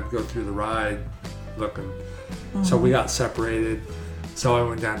 thinking I'd go through the ride looking. So we got separated. So I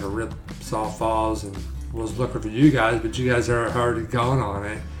went down to Ripsaw Falls and was looking for you guys, but you guys are already gone on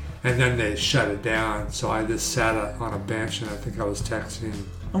it. And then they shut it down. So I just sat on a bench, and I think I was texting.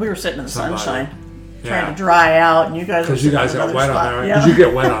 we were sitting in the Somebody. sunshine, Yeah. trying to dry out, and you guys were Because you sitting guys in got another wet on spot. that ride. Yeah. Because you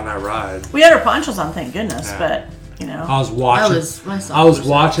get wet on that ride. We had our ponchos on, thank goodness, Yeah. but you know. I was watching. My I was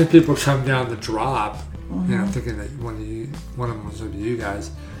watching people come down the drop, you know, thinking that one of them was going to be you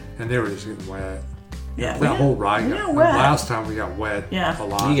guys, and they were just getting wet. Yeah, That whole ride we got got and wet. last time we got wet Yeah. a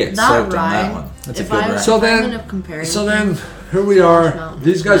lot. You get that soaked ride. on that one. That's a if good I, ride. So if then- I'm gonna compare So anything, then here we are. Mountain.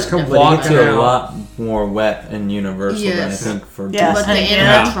 These guys come But you But you walking get to a out. lot more wet and Universal than I Yes. think for Yes. but the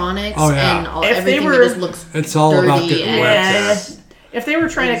Yeah. animatronics Oh, yeah. and all, If they everything were- that just looks It's all about dirty getting and- wet. Yeah, there. if they were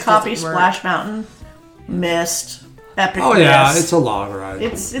trying It to just copy doesn't work. Splash Mountain, Mist, Epic Oh yeah, Mist, it's a log ride.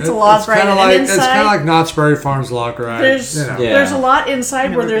 It's a log ride, kinda and like, it's inside- kind of like Knott's Berry Farms log ride. There's you know. Yeah. there's a lot inside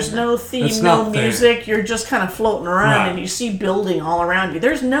where Never there's been there. no theme, It's no not there. music. You're just kind of floating around, Right. and you see building all around you.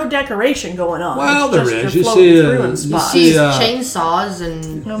 There's no decoration going on. Well, It's there just is. You're You floating see, through in you spots. see, see uh, chainsaws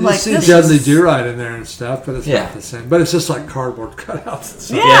and I'm You like, see this Deadly is- Do Ride in there and stuff, but it's Yeah. not the same. But it's just like cardboard cutouts and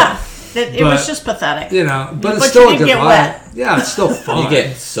stuff. Yeah, it was But, just pathetic. You know, but it's But still you a didn't good get ride. wet. Yeah, it's still fun. You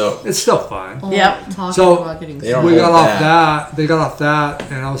get soaked. It's still fun. oh, Yep. talking So, about getting they don't We got hold off back. that. They got off that,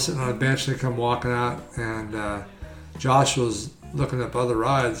 and I was sitting on a bench. They come walking out, and Josh was looking up other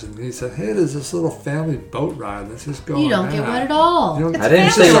rides, and he said, "Hey, there's this little family boat ride. Let's just go." You on don't that." get wet at all. You don't I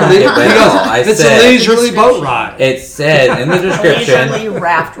didn't say It's you a don't le- get wet he at goes, all. I it's a said leisurely boat ride. it said in the description Leisurely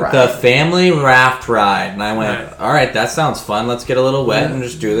raft ride. the family raft ride, and I went, Right. all right, that sounds fun. Let's get a little wet and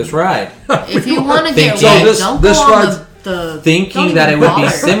just do this ride. If you want to get Thinking- wet, So don't this go on ride's- the don't Thinking even that it would be bother.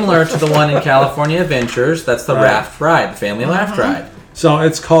 similar to the one in California Adventures. That's the Right. raft ride, the family raft ride. So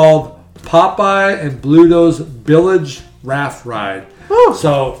it's called Popeye and Bluto's Village Raft Ride.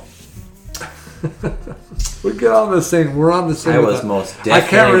 So we get on this thing. We're on this thing. I with was a- most I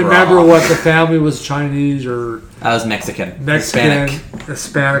can't definitely remember wrong. what the family was, Chinese or I was Mexican. Mexican, Hispanic.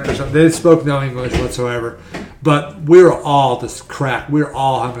 Hispanic or something. They spoke no English whatsoever. But we were all just cracked. We were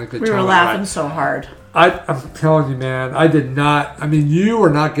all having a good we time. were on the laughing ride. so hard. I'm telling you, man, I did not. I mean, you were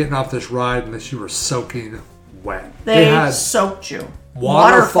not getting off this ride unless you were soaking wet. They had soaked you.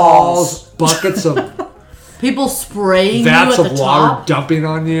 waterfalls, buckets of People spraying vats you at of the water top. dumping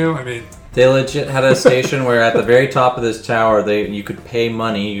on you. I mean, They legit had a station where at the very top of this tower, you could pay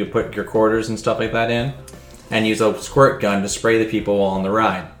money. You could put your quarters and stuff like that in, and use a squirt gun to spray the people while on the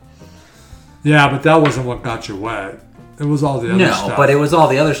ride. yeah, but that wasn't what got you wet. It was all the other No, stuff. but it was all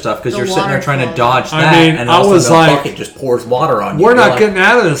the other stuff because The you're sitting there trying to waterfall. dodge I that, mean, and I all of a was sudden the like, bucket just pours water on you. We're You're not like, getting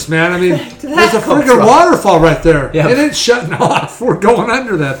out of this, man. I mean, there's a come freaking from? waterfall right there. Yeah. It ain't shutting off. We're going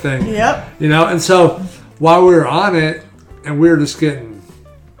under that thing. Yep. You know, and so while we were on it, and we were just getting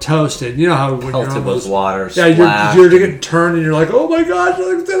toasted. You know how when you're pelted on with those, water. yeah, splashed. you're getting turned, and you're like, oh my gosh,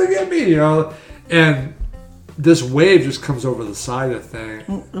 it's gonna get me, you know, and this wave just comes over the side of the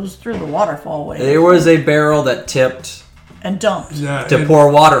thing. It was through the waterfall way. There was a barrel that tipped And dumped. Yeah, to and- pour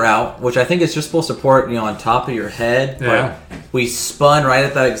water out, which I think is just supposed to pour it, on top of your head. Yeah. But we spun right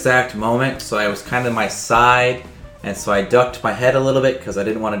at that exact moment, so I was kind of my side, and so I ducked my head a little bit because I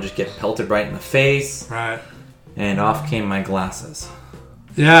didn't want to just get pelted right in the face, right. and off came my glasses.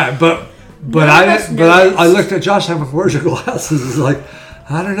 Yeah, but None of us I noticed. looked at Josh. I'm like, "Where's your glasses?" He's like,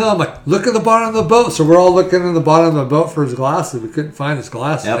 "I don't know." I'm like, "Look at the bottom of the boat." So we're all looking in the bottom of the boat for his glasses. We couldn't find his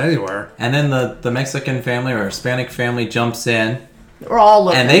glasses Yep. anywhere. And then the Mexican family or Hispanic family jumps in, We're all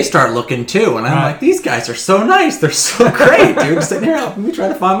looking. and they start looking too. And I'm Right. like, these guys are so nice. They're so great, dude. Sitting here helping me try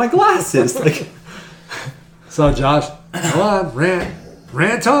to find my glasses. Like, So Josh, go on,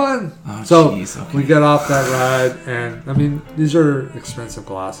 rant on. Oh, so jeez, okay. we got off that ride, and I mean, these are expensive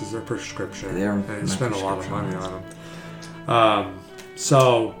glasses. They're prescription. They are and you my spend a lot of prescription money on them.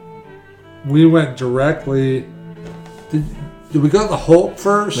 So we went directly. Did we go to the Hulk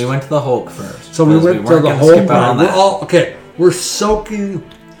first? we went to the Hulk first. So we because went to weren't the gonna Hulk skip out on ride. We're that. all okay. We're soaking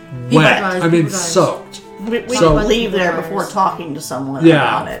People wet. guys, I mean, people guys. soaked. we so- didn't leave there People before guys. talking to someone Yeah.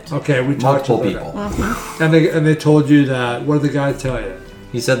 about it. Okay, we talked Multiple to people. them. And they told you that. What did the guy tell you?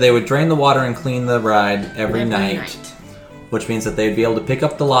 He said they would drain the water and clean the ride every night, night. which means that they'd be able to pick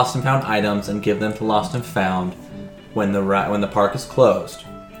up the lost and found items and give them to lost and found when the park is closed.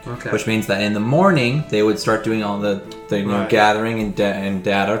 Okay. Which means that in the morning they would start doing all the Right. gathering and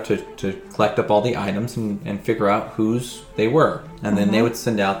data to collect up all the items and figure out whose they were, and then they would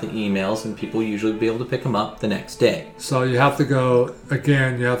send out the emails, and people usually would be able to pick them up the next day. So you have to go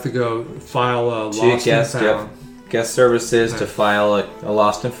again. You have to go file a To lost and found. guest services to Right. file a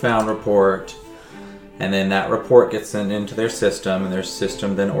lost and found report, and then that report gets sent into their system, and their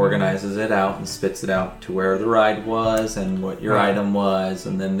system then organizes it out and spits it out to where the ride was and what your Right. item was,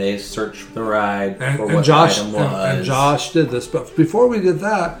 and then they search the ride for And what Josh the item was. and Josh did this, but before we did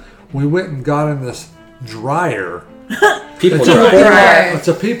that, we went and got in this dryer. People It's a, drive. dryer. it's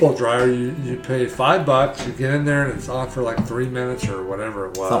a people dryer. You pay $5. You get in there and it's on for like 3 minutes or whatever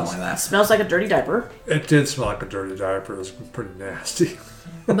it was. Something like that. Smells like a dirty diaper. It did smell like a dirty diaper. It was pretty nasty.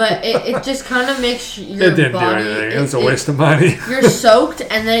 But it just kind of makes your It didn't body. do anything. It was a waste of money. You're soaked,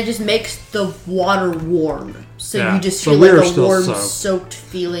 and then it just makes the water warm. So Yeah. you just So feel we were like a still warm, soaked. soaked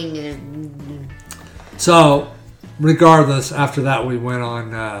feeling. And So, regardless, after that we went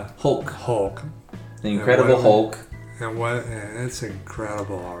on Hulk. The Yeah, Incredible what- Hulk. and it's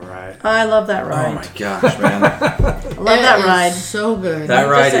incredible. All right. I love that Oh ride. my gosh, man. I love that it is ride. so good. That to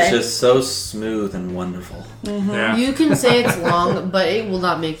ride is say. just so smooth and wonderful. Yeah. You can say it's long, but it will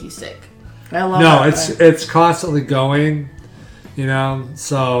not make you sick. I love No, that it's ride. it's constantly going, you know.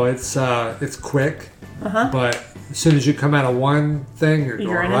 So it's quick, but as soon as you come out of one thing, you're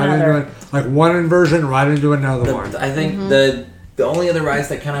You're going in right another. into it. Like one inversion, right into another one. I think the only other rides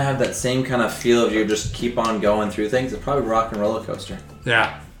that kind of have that same kind of feel of you just keep on going through things is probably Rock and Roller Coaster.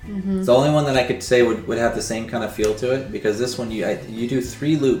 Yeah, It's the only one that I could say would have the same kind of feel to it, because this one you do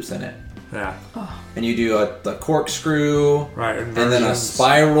 3 loops in it, yeah, and you do a corkscrew, right. and then a Inversions.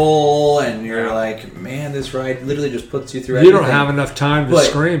 spiral, and you're Yeah. like, man, this ride literally just puts you through You everything. don't have enough time to But-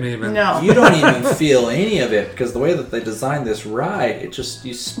 scream even. No. You don't even feel any of it, because the way that they designed this ride, it just,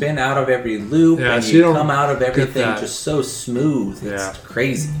 you spin out of every loop, Yeah, and so you you don't come out of get everything that. just so smooth. It's Yeah.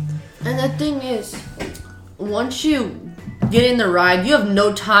 crazy. And the thing is, once you get in the ride, you have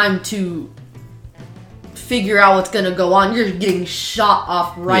no time to figure out what's gonna go on. You're getting shot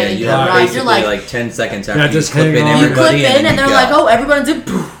off right into you the have ride. basically You're like, 10 seconds after Yeah, you just clip hang in on. you everybody, clip in, and they're you like, go. oh, everyone's in,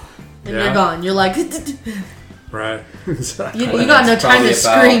 poof, and Yeah. you're gone. You're like, Right. Exactly. you got no It's time to probably about-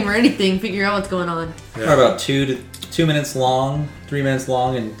 scream or anything. Figure out what's going on. Yeah. Probably about 2 minutes long, 3 minutes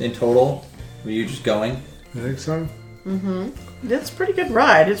long in total. Were you just going? You think so? It's a pretty good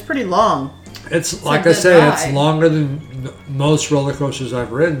ride. It's pretty long. It's like I good say, it's ride. longer than most roller coasters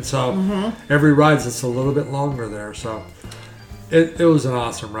I've ridden. So every ride's it's a little bit longer there. So it was an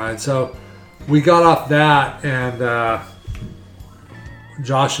awesome ride. So we got off that, and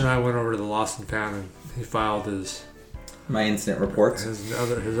Josh and I went over to the Lost and Found and he filed his My incident reports. his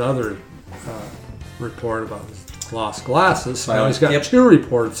other report about his lost glasses. So now Well, he's got yep. two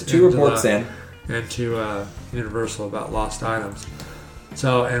reports. Two reports in. into Universal about lost items.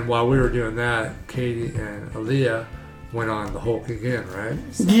 So, and while we were doing that, Katie and Aaliyah went on the Hulk again, right?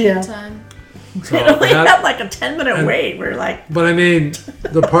 Yeah. Time. So We only had like a 10-minute wait. We're like, but I mean,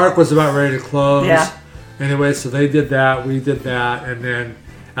 the park was about ready to close. Yeah. Anyway, so they did that, we did that, and then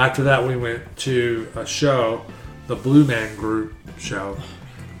after that we went to a show, the Blue Man Group show,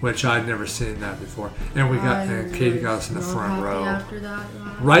 which I'd never seen that before. And and Katie got us in the front row. After that,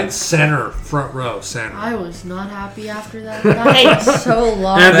 Right center, front row, center. I was not happy after that. That was so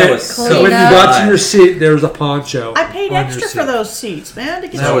long. And That then was so when you fun. got to your seat, there was a poncho. I paid on your extra seat. for those seats, man, to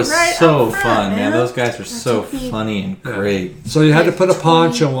get That you was right so up front, fun, man. Those guys were so took me- funny and Yeah. great. So you had to put a 20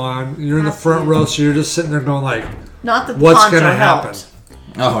 poncho on. You're in the front row, so you're just sitting there going like, Not that the "What's poncho gonna happen?" helped.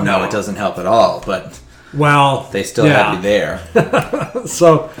 Oh no, it doesn't help at all. But Well, they still yeah. have you there.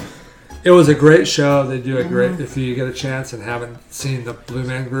 So it was a great show. They do a great. Mm-hmm. If you get a chance and haven't seen the Blue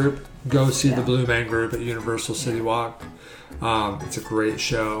Man Group, go see the Blue Man Group at Universal City Walk. It's a great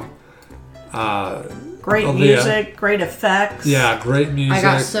show. Great Aaliyah. music, great effects. Yeah, great music. I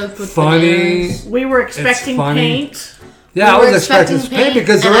got soaked with funny. bananas. We were expecting funny. paint. Yeah, We I were was expecting expecting paint paint,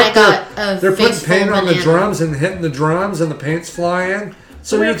 because they're and up I got there. a They're putting face full paint of on the bananas. drums and hitting the drums, and the paint's flying.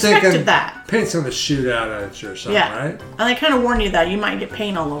 So We you're expected thinking that. paint's going to shoot out at you or something, Yeah. right? And they kind of warn you that you might get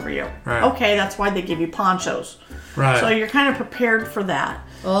paint all over you. Right. Okay, that's why they give you ponchos. Right. So you're kind of prepared for that.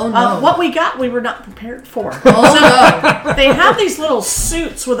 Oh no. What we got, we were not prepared for. Oh no. They have these little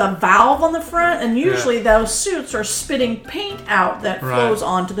suits with a valve on the front, and usually those suits are spitting paint out that Right. flows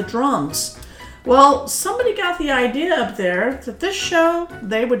onto the drums. Well, somebody got the idea up there that this show,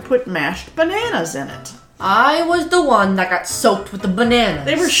 they would put mashed bananas in it. I was the one that got soaked with the bananas.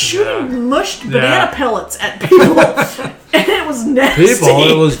 They were shooting mushed Yeah. banana pellets at people, and it was nasty. People,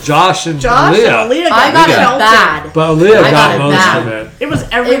 it was Josh and Josh Aaliyah. and Aaliyah I got got it pelted. bad. But Aaliyah I got got it most bad. of it. It was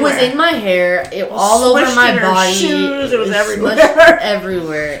everywhere. It was in my hair, all over Smushed my in her body. shoes, it was everywhere. smushed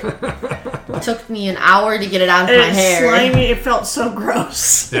everywhere. It took me an hour to get it out of And my it's hair. slimy. It felt so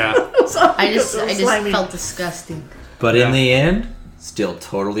gross. Yeah. I just slimy. felt disgusting. But Yeah. in the end, still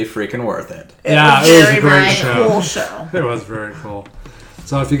totally freaking worth it. Yeah, was it was a very, great very show. cool show. It was very cool.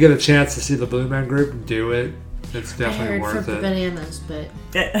 So if you get a chance to see the Blue Man Group, do it. It's I definitely heard worth for it. bananas, but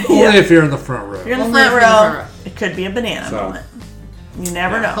Only if you're in the front row. If you're in the Only front if you're in the front row, row. it could be a banana So. moment. You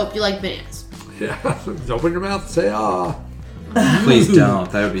never know. hope you like bananas. Yeah. Open your mouth and say ah. Please don't.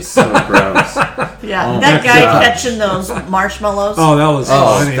 That would be so gross. Yeah, Oh that my guy gosh. catching those marshmallows. Oh, that was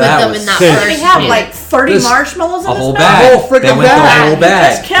Oh, funny. that Put them was in that sick. Did he first have pan. like 30 This- marshmallows in A his whole mouth? bag. whole freaking They went bag. the whole He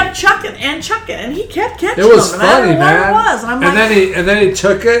bag. just kept chucking and chucking, and he kept catching It was them no matter funny, what man. it was. And I'm like, then he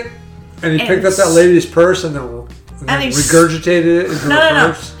took it and he And picked up that s- lady's purse and then And he s- regurgitated it into no, her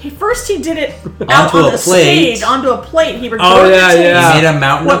no. purse. He did it out Onto on a the plate. stage, onto a plate. He regurgitated Oh, yeah. He made a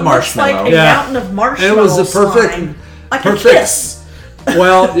mountain what of looks like marshmallow. a Yeah. mountain of And it marshmallow was the perfect, slime. Like perfect- a kiss.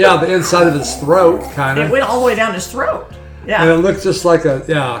 well, yeah, the inside of his throat, kind It of. went all the way down his throat. And Yeah. it looked just like a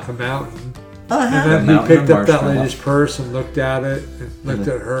mountain. Uh-huh. And then A he mountain picked of up that marshmallow. lady's purse and looked at it, and looked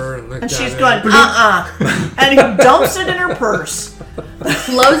at her, and looked And at she's it. going, and he dumps it in her purse.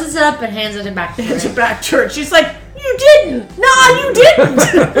 Closes it up and hands it back to Hands her. it back to her. She's like, you didn't. No, you didn't.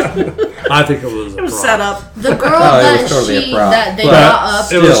 I think it was a It was prop. set up. The girl Oh, it that was totally a prop. that they But brought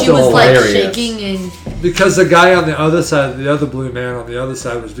up, it was she still was like hilarious. shaking and Because the guy on the other side, the other blue man on the other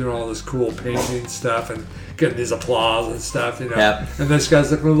side, was doing all this cool painting stuff and getting these applause and stuff, you know. Yep. And this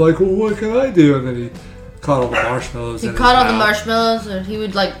guy's looking like, well, what can I do? And then he caught all the marshmallows. he in caught his all the mouth marshmallows and he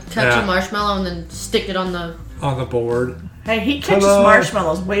would like touch Yeah. a marshmallow and then stick it on the. on the board. Hey, he catches Ta-da.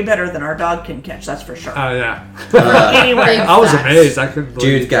 marshmallows way better than our dog can catch. That's for sure. Oh yeah. Anyway, I was Facts. amazed. I couldn't believe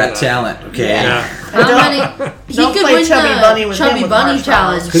Dude's he got did that. talent, okay? Yeah. How many? He don't could play win Chubby the Bunny with him Chubby with Bunny marshmallows.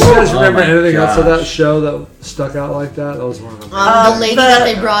 challenge. Could you guys Oh remember my anything else of that gosh. show that stuck out like that? That was one of them. The lady the- that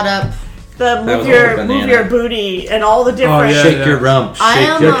they brought up. the That move was your all banana. move your booty and all the different yeah. Shake your rump, I shake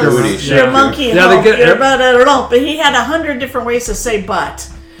am your a- booty, Yeah. shake your monkey Yeah, they hump, get- your butt rump. But he had 100 different ways to say butt.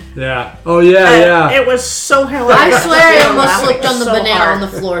 Yeah. Oh yeah, And yeah. It was so hilarious. I swear I We were almost laughing slipped on the so banana hard. on the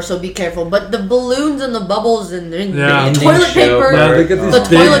floor, so be careful. But the balloons and the bubbles and the, Yeah. the Ending toilet show paper. Yeah, they get these The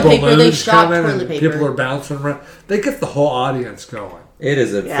big toilet paper, they balloons shot coming toilet and paper. people are bouncing around. They get the whole audience going. It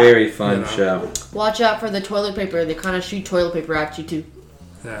is a Yeah. very fun You know. show. Watch out for the toilet paper. They kind of shoot toilet paper at you too.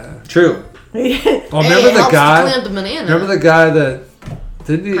 Yeah. True. Oh, Hey, remember it the helps guy? to clean up the banana. Remember the guy that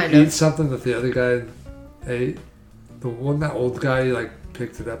didn't he Kind eat of. something that the other guy ate? The one that old guy like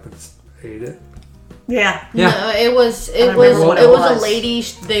picked it up and ate it. Yeah. Yeah. No, it was don't remember what it a was. lady.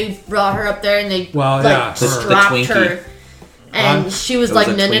 They brought her up there and they Well, yeah, her. strapped The her, Twinkie. and she was It like,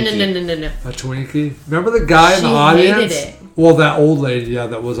 was a no, Twinkie. A Twinkie. Remember the guy in the She audience? hated it. Well, that old lady, yeah,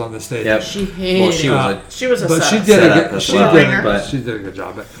 that was on the stage. Yep. She hated Well, she it. was She was a But she setup. did Setup a good. as She well, did. but- She did a good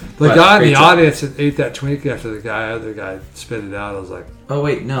job. But the But guy in great the job. audience that ate that Twinkie after the other guy spit it out. I was like, Oh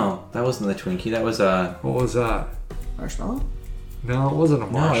wait, no, that wasn't the Twinkie. That was what was that? Marshmallow? No, it wasn't a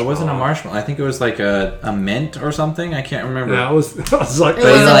marshmallow. no, it wasn't a marshmallow. I think it was like a mint or something. I can't remember. Yeah, it was. I was like, It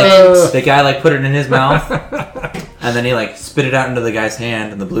was a mint. The guy like put it in his mouth, and then he like spit it out into the guy's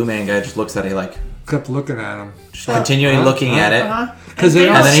hand, and the blue man guy just looks at it like kept looking at him just continually looking at it, Uh-huh. because they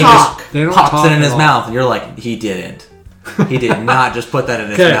And don't and then he talk. just They don't pops talk it in at his all. mouth, and you're like, he didn't. He did not just put that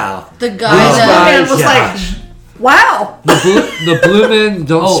in his Okay. mouth. The guy These The that man was Gosh. like, wow. The blue men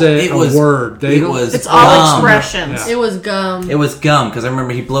don't Oh, say it a was- word. They it don't. was- It's all Gum. expressions. Yeah. it was gum. It was gum because I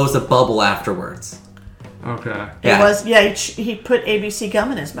remember he blows a bubble afterwards. Okay. It was, he put ABC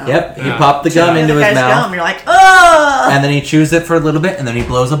gum in his mouth. Yep, he Yeah. popped the gum And into the his guy's mouth, gum. You're like, oh! and then he chews it for a little bit, and then he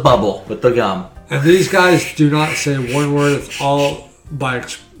blows a bubble with the gum. And these guys do not say one word. It's all by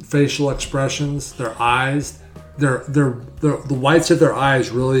facial expressions. Their eyes, the whites of their eyes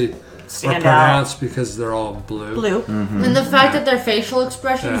really Stand are out. pronounced because they're all blue. Blue. And the fact that their facial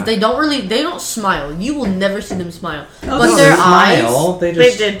expressions, Yeah. they don't smile. You will never see them smile. No, But they their Smile, eyes, they They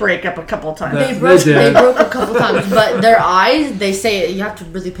just did break up a couple times. That- they broke, They they did. broke a couple times. But their eyes, they say it. You have to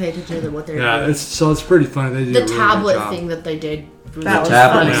really pay attention to what they're Yeah, doing. it's pretty funny. They do The a really tablet good job. thing that they did. Was That was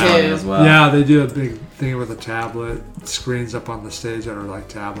tablet funny, is Yeah. funny too. as well. Yeah, they do a big thing with a tablet, screens up on the stage that are like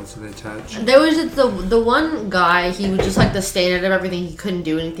tablets and they touch. There was just the one guy. He was just like the standard of everything. He couldn't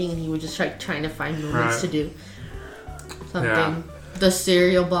do anything, and he was just like trying to find moments Right. to do something. Yeah. The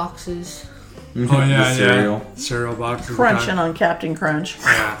cereal boxes. Oh yeah, The cereal. yeah. Cereal boxes. Crunching on Captain Crunch.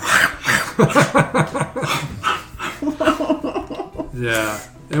 Yeah,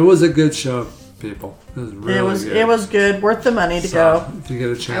 it was a good show, people. It was really good. It was good. Worth the money to go. If you get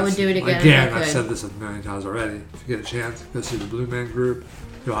a chance, I would do it again if Again, I I've could. said this a million times already. If you get a chance, go see the Blue Man Group.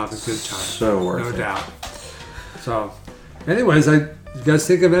 You'll have a good time. So worth no it. doubt. So, anyways, you guys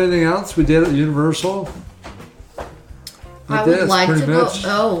think of anything else we did at Universal? I did, would like pretty to go. much.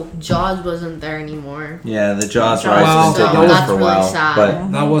 Oh, Jaws wasn't there anymore. Yeah, the Jaws Jaws. ride Well, didn't take that over was for a really while, sad.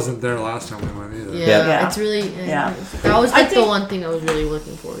 but That wasn't there last time we went either. Yeah, Yeah. it's really. Yeah. That was I like the think- one thing I was really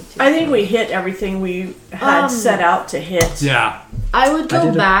looking forward to. I think we hit everything we had set out to hit. Yeah. I would I go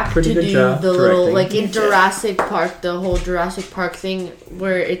did a back to pretty good do job the little directing. like in You did. Jurassic Park, the whole Jurassic Park thing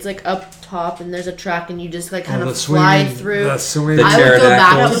where it's like up top and there's a track and you just like kind Oh, of the fly swimming- through. the swimming- The I would go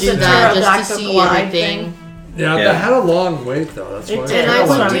back pterodactyls. to do The that just to pterodactyl see glide everything. thing. Yeah, Yeah. that had a long wait though. That's why. It did. And I That's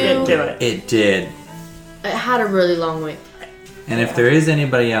would why we didn't do- do it. it did. It had a really long wait. And if there is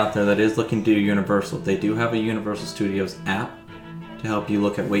anybody out there that is looking to do Universal, they do have a Universal Studios app to help you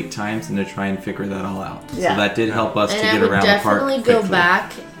look at wait times and to try and figure that all out. Yeah. So that did help us to And I get would around the park definitely go quickly.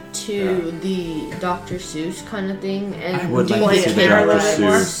 back to the Dr. Seuss kind of thing and I would do like to the see the kid there a Dr. little rides. bit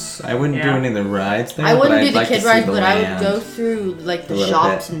more. Seuss. I wouldn't do Yeah. any of the rides there. I wouldn't but do I'd the like to kid see rides, the but I would land. go through like A the little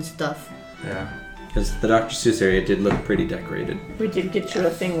shops bit. and stuff. Yeah. Because the Dr. Seuss area did look pretty decorated. We did get you a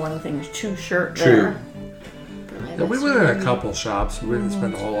one thing, 2 shirt True. there. Yeah, we went in a couple shops. We didn't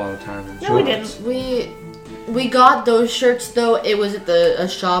spend a whole lot of time in No, we shops. didn't. We got those shirts though. It was at a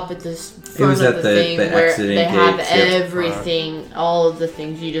shop at this front was of at the the- thing the where exiting they have gate, yep. everything, all of the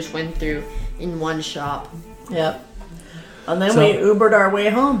things you just went through in one shop. Yep. And then So- we Ubered our way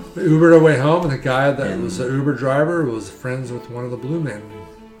home. We Ubered our way home, and the guy that And- was the Uber driver was friends with one of the Blue Men.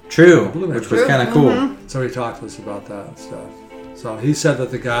 True, Blue Man which was Group. kind of cool. So he talked to us about that stuff. So he said that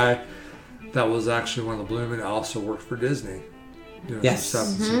the guy that was actually one of the Blue Men also worked for Disney. Doing Yes. some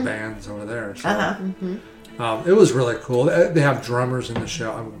stuff, some bands over there. So Uh-huh. it was really cool. They have drummers in the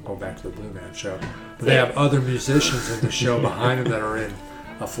show. I'm going to go back to the Blue Man show. But they have other musicians in the show behind them that are in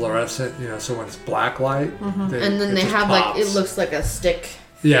a fluorescent, so when it's black light. And then it they just have like it pops. looks like a stick.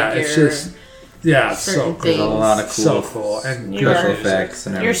 Yeah, it's figure. just, yeah, it's so Certain cool. There's a lot of cool, So cool. And You good are- music. effects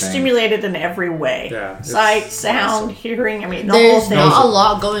and You're everything. stimulated in every way. Yeah, it's Sight, awesome. sound, hearing. I mean, the There's whole thing. not a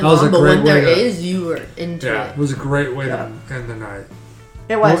lot going that was a on, but great when there way to- is, you are into Yeah, it. it was a great way Yeah. to end the night.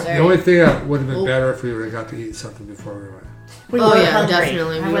 It was. The only thing that would have been Oh. better if we would have got to eat something before we went. We Oh, were yeah, hungry.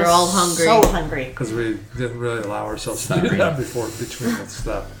 definitely. I We were was all hungry. So hungry. Because we didn't really allow ourselves to do Sorry. that between the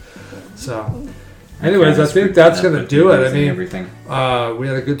stuff. So, anyways, I think that's going to do it. I mean, everything. we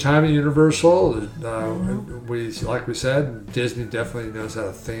had a good time at Universal. Like we said, Disney definitely knows how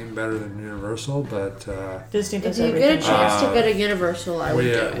to theme better than Universal, but Disney does If you get a everything. chance to go to Universal, I would do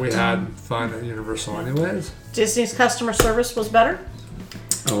it. we had fun at Universal anyways. Disney's customer service was better.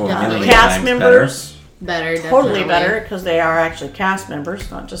 Oh, a Yeah. million Cast times members better. totally definitely. better because they are actually cast members,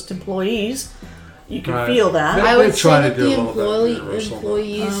 not just employees. You can Right. feel that. I They would try say to that do a the little bit Universal.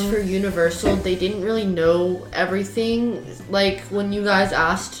 employees for Universal, they didn't really know everything. Like when you guys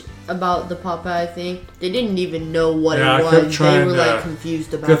asked about the Popeye thing, they didn't even know what Yeah, I it kept was. They trying were to like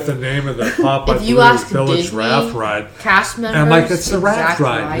confused about Get the it. name of the Popeye If you Blues ask Village Disney Raft Ride. Cast members, And I'm like, it's the raft exact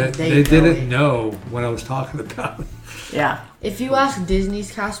ride. They didn't know what I was talking about. Yeah. If you ask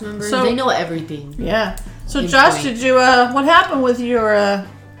Disney's cast members, So- they know everything. Yeah. So, In Josh, point. did you, what happened with your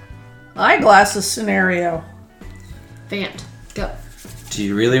eyeglasses scenario? Fant, go. Do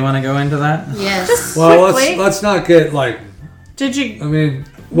you really want to go into that? Yes. Well, Quickly. let's not get like. Did you? I mean,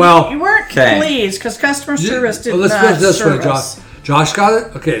 well, You weren't 'Kay. pleased because customer service did let's not put it this way, service. Josh got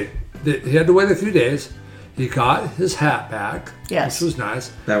it. Okay, he had to wait a few days. He got his hat back, Yes. which was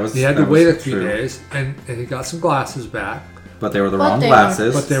nice. That was. He had to that wait a was few true. days, and he got some glasses back. But they were the But wrong they were-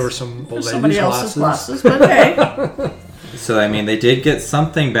 glasses. But they were some old Somebody ladies' else's glasses. glasses, but hey. So I mean, they did get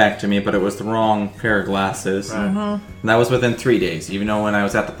something back to me, but it was the wrong pair of glasses. Right. Mm-hmm. And that was within 3 days. Even though when I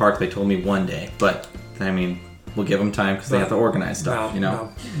was at the park, they told me 1 day. But I mean, we'll give them time because they have to organize stuff. Now- You know. now,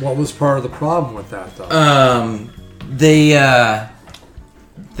 what was part of the problem with that, though?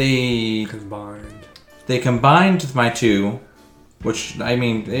 They Combined. combined my two, which I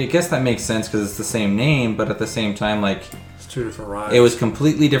mean, I guess that makes sense because it's the same name, but at the same time, like It's two different rides. it was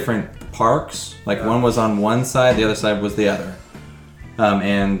completely different parks. Like Yeah. one was on one side, the other side was the other,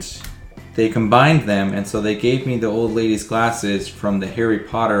 and they combined them, and so they gave me the old lady's glasses from the Harry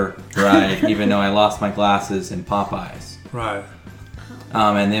Potter ride, even though I lost my glasses in Popeyes. right.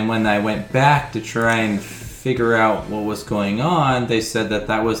 And then when I went back to try and figure out what was going on, they said that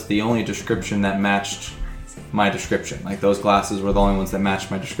that was the only description that matched my description. Like those glasses were the only ones that matched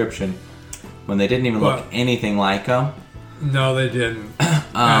my description, when they didn't even look But- anything like them. No, they didn't.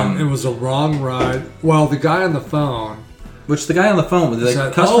 And it was a wrong ride. Well, the guy on the phone. Which the guy on the phone, the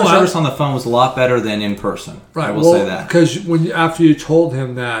Said, customer "Oh, I- service on the phone was a lot better than in person. Right. I will say that. Because after you told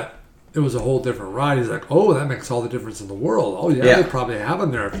him that it was a whole different ride, he's like, "Oh, that makes all the difference in the world." Oh yeah, Yeah. they probably have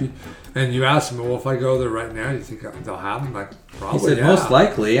them there. And you asked him, "Well, if I go there right now, you think they'll have them?" Like, He probably. said yeah. most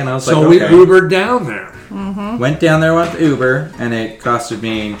likely, and I was So like, we okay. Ubered down there. Went down there with Uber, and it costed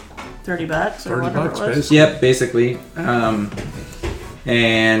me, $30 or $30 whatever it was. basically. yep, basically.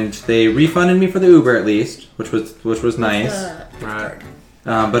 And they refunded me for the Uber at least, which was nice. Right.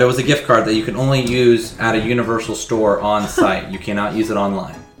 But it was a gift card that you can only use at a Universal store on site. You cannot use it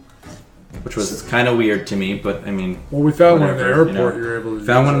online, which was kind of weird to me. But I mean, Well, we found one in the Whatever, you airport. know. You were able to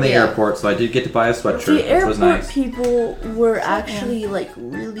found one in the Yeah. airport, so I did get to buy a sweatshirt, The which was airport nice. people were actually like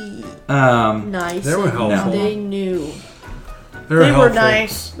really nice. They were and helpful. They knew. They They helpful. were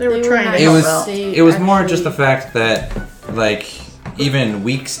nice. They were They were trying nice. to It help was out. They it was more actually- just the fact that like even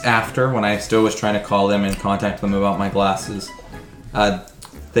weeks after, when I still was trying to call them and contact them about my glasses,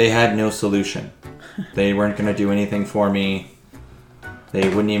 they had no solution. They weren't going to do anything for me. They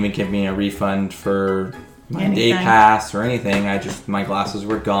wouldn't even give me a refund for my day Anything. pass or anything. My glasses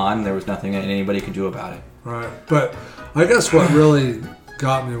were gone. There was nothing that anybody could do about it. Right. But I guess what really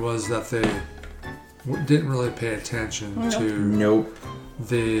got me was that they didn't really pay attention to Nope.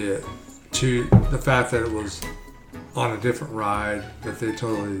 the fact that it was on a different ride, that they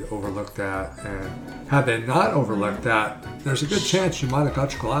totally overlooked that. And had they not overlooked that, there's a good chance you might have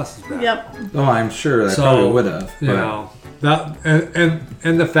got your glasses back. Yep. Oh, I'm sure I So, probably would have. You know, that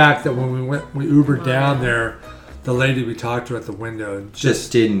and the fact that when we Ubered down there, the lady we talked to at the window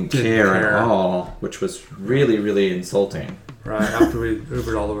just didn't care care. at all, which was really, really insulting. right after we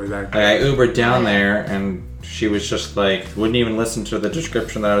Ubered all the way back. Like, I Ubered down there, and she was just like, wouldn't even listen to the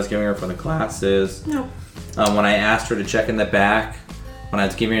description that I was giving her for the classes. No. When I asked her to check in the back, when I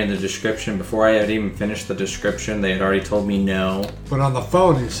was giving her the description, before I had even finished the description, they had already told me no. But on the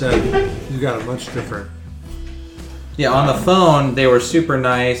phone, he said you got a much different. Yeah, on the phone, they were super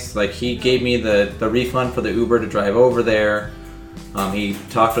nice. Like, he gave me the refund for the Uber to drive over there. He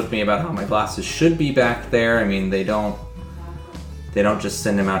talked with me about how my glasses should be back there. I mean, they don't just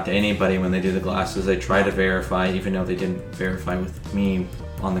send them out to anybody when they do the glasses. They try to verify, even though they didn't verify with me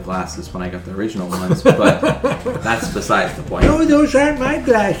on the glasses when I got the original ones. But that's besides the point. No, those aren't my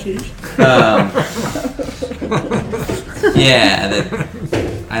glasses.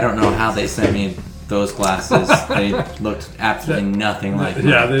 Yeah, I don't know how they sent me those glasses. They looked absolutely nothing like mine.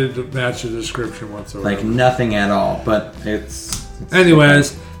 Yeah, they didn't match the description whatsoever. Like nothing at all. But it's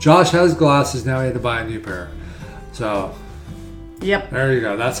Anyways, Josh has glasses now. He had to buy a new pair. So Yep. there you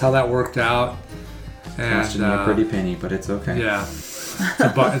go. That's how that worked out. And costed me a pretty penny, but it's okay. yeah,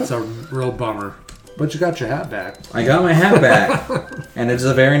 it's a real bummer. But you got your hat back. I got my hat back, and it's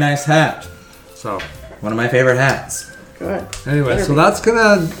a very nice hat. So One of my favorite hats. Good. Anyway, so that's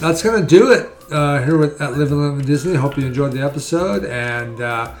gonna do it here at Live and Live Disney. Hope you enjoyed the episode, and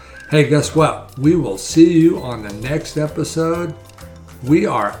hey, guess what? We will see you on the next episode. We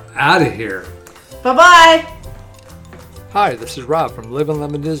are out of here. Bye-bye. Hi, this is Rob from Live and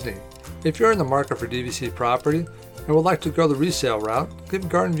Lemon Disney. If you're in the market for DVC property and would like to go the resale route, give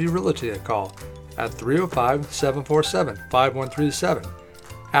Garden View Realty a call at 305-747-5137.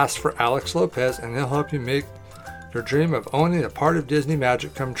 Ask for Alex Lopez and he'll help you make your dream of owning a part of Disney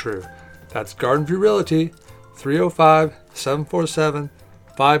magic come true. That's Garden View Realty,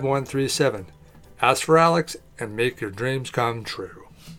 305-747-5137. Ask for Alex and make your dreams come true.